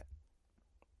doing that.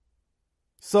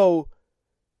 So,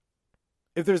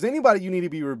 if there's anybody you need to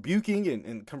be rebuking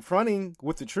and confronting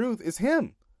with the truth, it's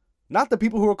him. Not the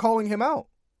people who are calling him out.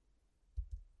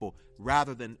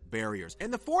 Rather than barriers.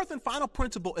 And the fourth and final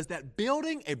principle is that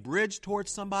building a bridge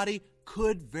towards somebody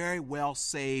could very well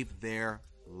save their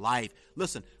life.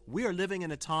 Listen, we are living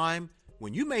in a time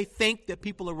when you may think that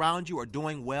people around you are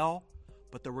doing well,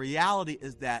 but the reality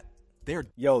is that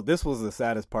this was the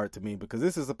saddest part to me, because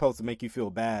this is supposed to make you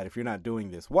feel bad if you're not doing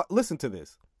this. Listen to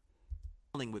this.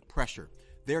 Dealing with pressure.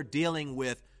 They're dealing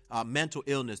with mental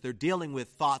illness. They're dealing with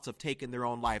thoughts of taking their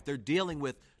own life. They're dealing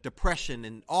with depression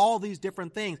and all these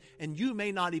different things, and you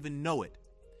may not even know it.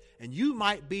 and you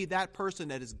might be that person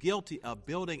that is guilty of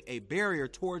building a barrier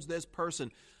towards this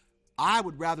person, I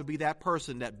would rather be that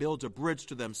person that builds a bridge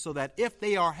to them so that if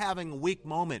they are having a weak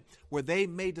moment where they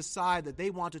may decide that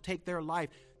they want to take their life,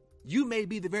 you may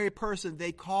be the very person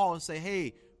they call and say,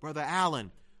 hey, Brother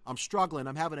Allen, I'm struggling.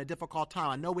 I'm having a difficult time.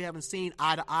 I know we haven't seen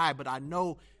eye to eye, but I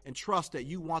know and trust that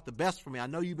you want the best for me. I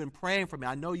know you've been praying for me.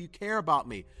 I know you care about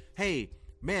me. Hey,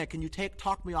 man, can you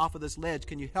talk me off of this ledge?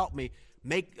 Can you help me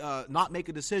not make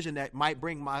a decision that might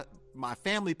bring my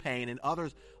family pain and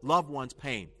others' loved ones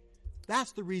pain?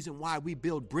 That's the reason why we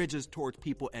build bridges towards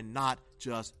people and not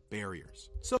just barriers.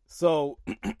 So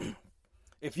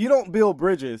if you don't build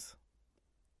bridges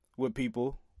with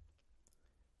people,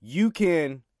 you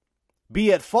can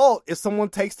be at fault if someone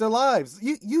takes their lives.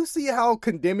 You see how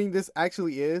condemning this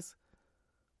actually is?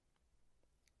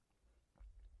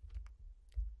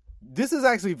 This is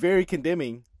actually very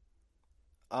condemning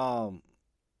to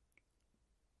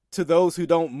those who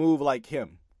don't move like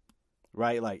him,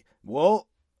 right? Like, well,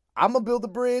 I'm going to build the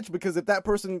bridge because if that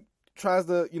person tries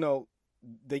to,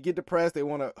 they get depressed, they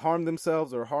want to harm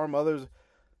themselves or harm others,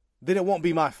 then it won't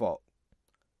be my fault.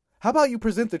 How about you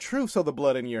present the truth so the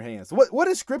blood in your hands? What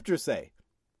does Scripture say?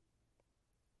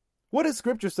 What does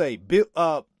Scripture say?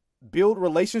 Build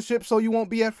relationships so you won't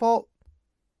be at fault?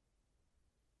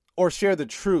 Or share the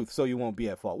truth so you won't be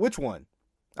at fault? Which one?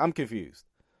 I'm confused.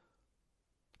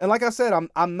 And like I said,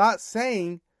 I'm not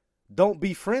saying don't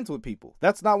be friends with people.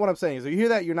 That's not what I'm saying. So you hear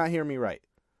that? You're not hearing me right.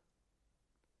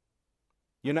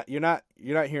 You're not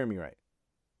hearing me right.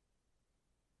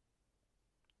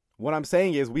 What I'm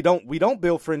saying is we don't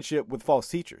build friendship with false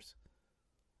teachers.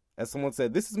 As someone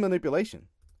said, this is manipulation.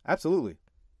 Absolutely.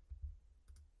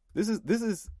 This is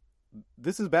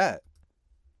bad.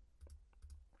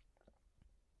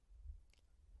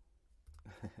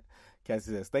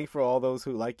 Cassie says, thanks for all those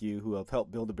who like you who have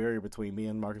helped build a barrier between me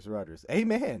and Marcus Rogers.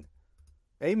 Amen.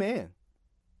 Amen.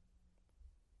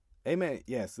 Amen.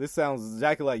 Yes, this sounds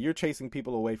exactly like you're chasing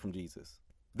people away from Jesus.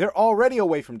 They're already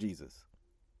away from Jesus.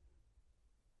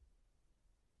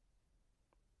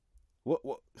 What?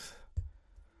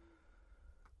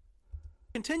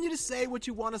 Continue to say what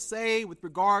you want to say with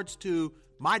regards to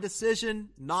my decision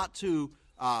not to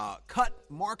cut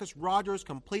Marcus Rogers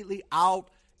completely out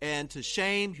and to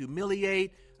shame,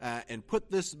 humiliate, and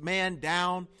put this man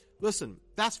down. Listen,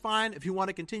 that's fine if you want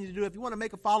to continue to do it. If you want to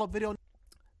make a follow-up video.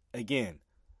 Again,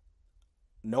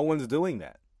 no one's doing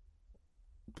that.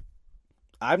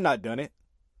 I've not done it.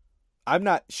 I've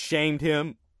not shamed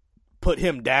him, put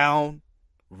him down,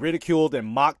 ridiculed and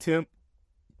mocked him.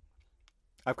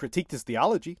 I've critiqued his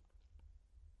theology.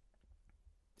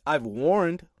 I've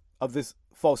warned of this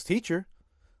false teacher.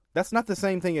 That's not the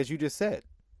same thing as you just said.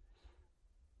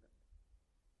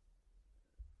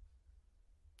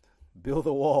 Build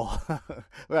a wall.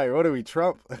 Right, what are we,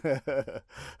 Trump?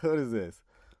 What is this?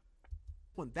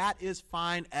 Well, that is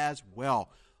fine as well.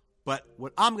 But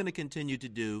what I'm going to continue to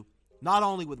do, not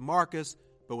only with Marcus,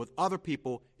 but with other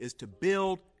people, is to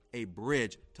build a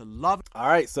bridge to love. All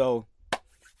right, so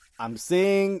I'm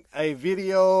seeing a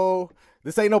video.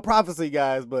 This ain't no prophecy,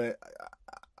 guys, but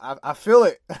I feel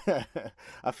it.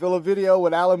 I feel a video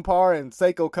with Alan Parr and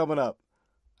Seiko coming up.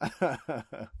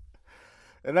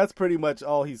 And that's pretty much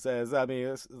all he says. I mean,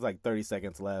 it's like 30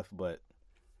 seconds left, but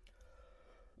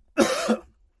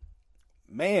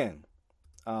man,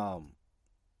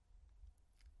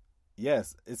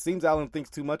 yes, it seems Alan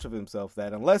thinks too much of himself,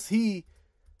 that unless he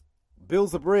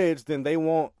builds a bridge, then they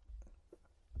won't,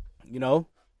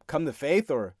 come to faith,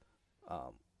 or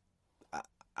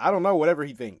I don't know, whatever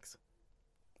he thinks.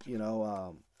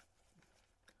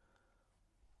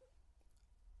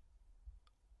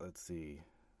 Let's see.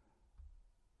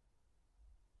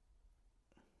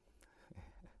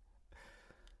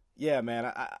 Yeah,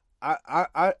 man,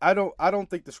 I don't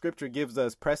think the Scripture gives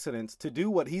us precedence to do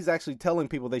what he's actually telling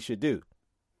people they should do.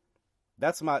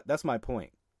 That's my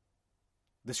point.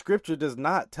 The Scripture does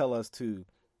not tell us to.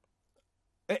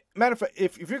 Matter of fact,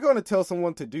 if you're going to tell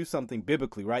someone to do something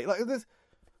biblically, right? Like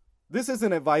this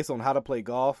isn't advice on how to play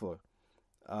golf or.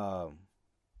 Let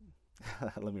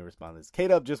me respond to this.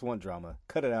 K-Dub just want drama.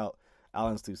 Cut it out.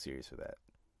 Alan's too serious for that.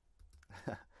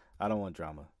 I don't want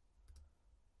drama.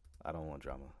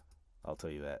 I'll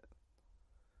tell you that.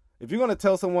 If you're going to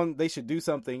tell someone they should do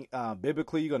something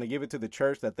biblically, you're going to give it to the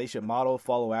church that they should model,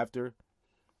 follow after,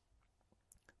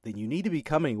 then you need to be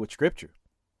coming with Scripture.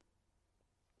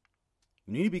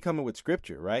 You need to be coming with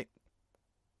Scripture, right?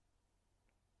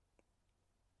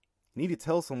 You need to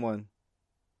tell someone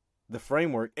the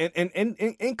framework and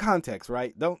in context,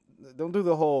 right? Don't do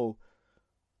the whole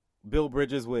build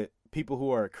bridges with people who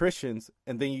are Christians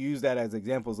and then you use that as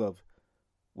examples of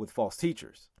with false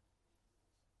teachers.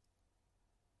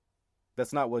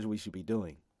 That's not what we should be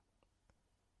doing.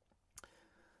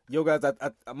 Yo, guys,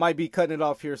 I might be cutting it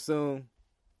off here soon.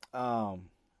 I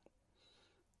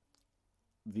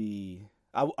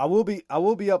will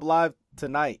be up live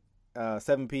tonight,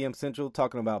 7 p.m. Central,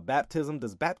 talking about baptism.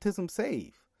 Does baptism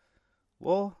save?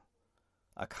 Well,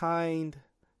 a kind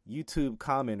YouTube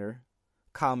commenter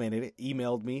commented,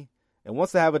 emailed me, and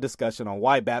wants to have a discussion on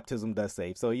why baptism does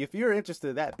save. So if you're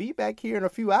interested in that, be back here in a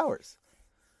few hours.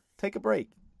 Take a break.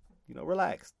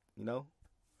 Relax, But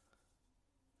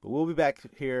we'll be back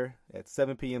here at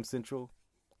 7 p.m. Central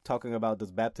talking about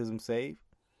does baptism save?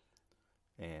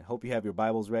 And hope you have your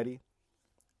Bibles ready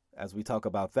as we talk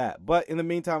about that. But in the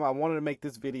meantime, I wanted to make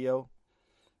this video.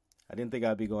 I didn't think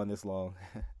I'd be going this long.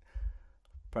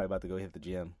 Probably about to go hit the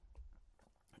gym.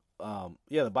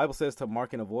 The Bible says to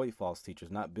mark and avoid false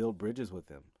teachers, not build bridges with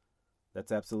them.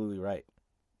 That's absolutely right.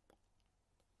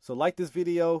 So like this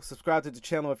video, subscribe to the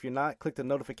channel if you're not, click the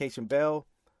notification bell.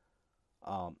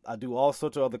 I do all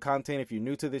sorts of other content if you're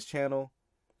new to this channel.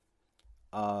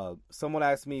 Someone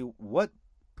asked me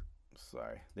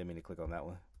sorry, didn't mean to click on that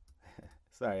one.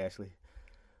 Sorry, Ashley.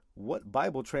 What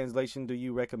Bible translation do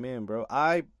you recommend, bro?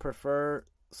 I read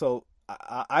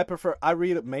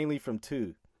it mainly from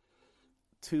two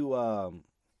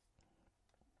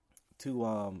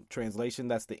translation.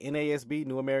 That's the NASB,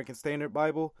 New American Standard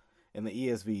Bible, and the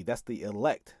ESV. That's the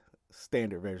elect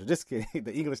standard version. Just kidding.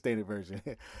 The English Standard Version.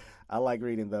 I like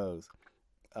reading those.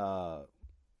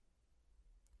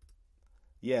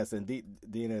 Yes, and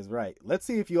Dina is right. Let's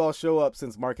see if you all show up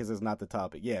since Marcus is not the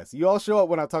topic. Yes, you all show up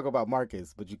when I talk about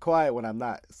Marcus, but you're quiet when I'm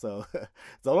not. So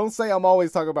don't say I'm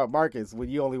always talking about Marcus when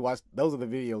you only watch. Those are the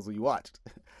videos when you watched.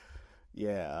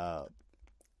 Yeah,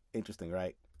 interesting,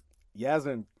 right?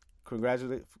 Yasmin,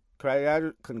 congratulations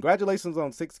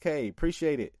on 6K.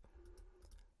 Appreciate it.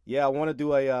 Yeah, I want to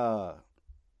do a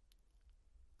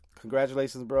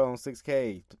congratulations, bro, on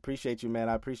 6K. Appreciate you, man.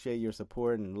 I appreciate your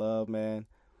support and love, man.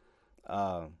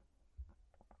 I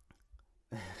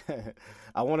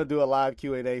want to do a live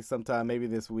Q&A sometime, maybe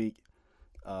this week,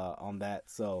 on that.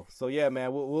 So yeah,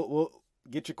 man, we'll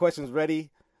get your questions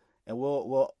ready, and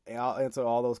I'll answer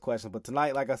all those questions. But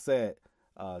tonight, like I said,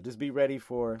 just be ready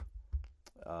for,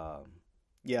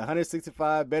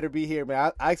 165 better be here,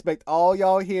 man. I expect all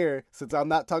y'all here since I'm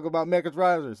not talking about Marcus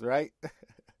Rogers, right?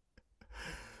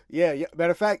 yeah.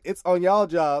 Matter of fact, it's on y'all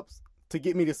jobs to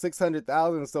get me to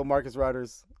 600,000 so Marcus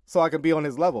Rogers, so I can be on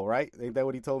his level, right? Ain't that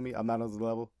what he told me? I'm not on his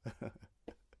level.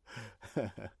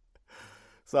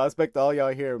 So I expect all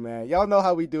y'all here, man. Y'all know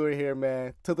how we do it here,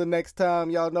 man. Till the next time,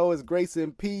 y'all know it's grace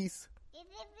and peace.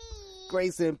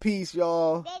 Grace and peace,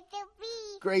 y'all.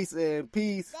 Grace and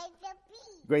peace.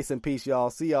 Grace and peace, y'all.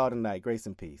 See y'all tonight. Grace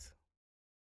and peace.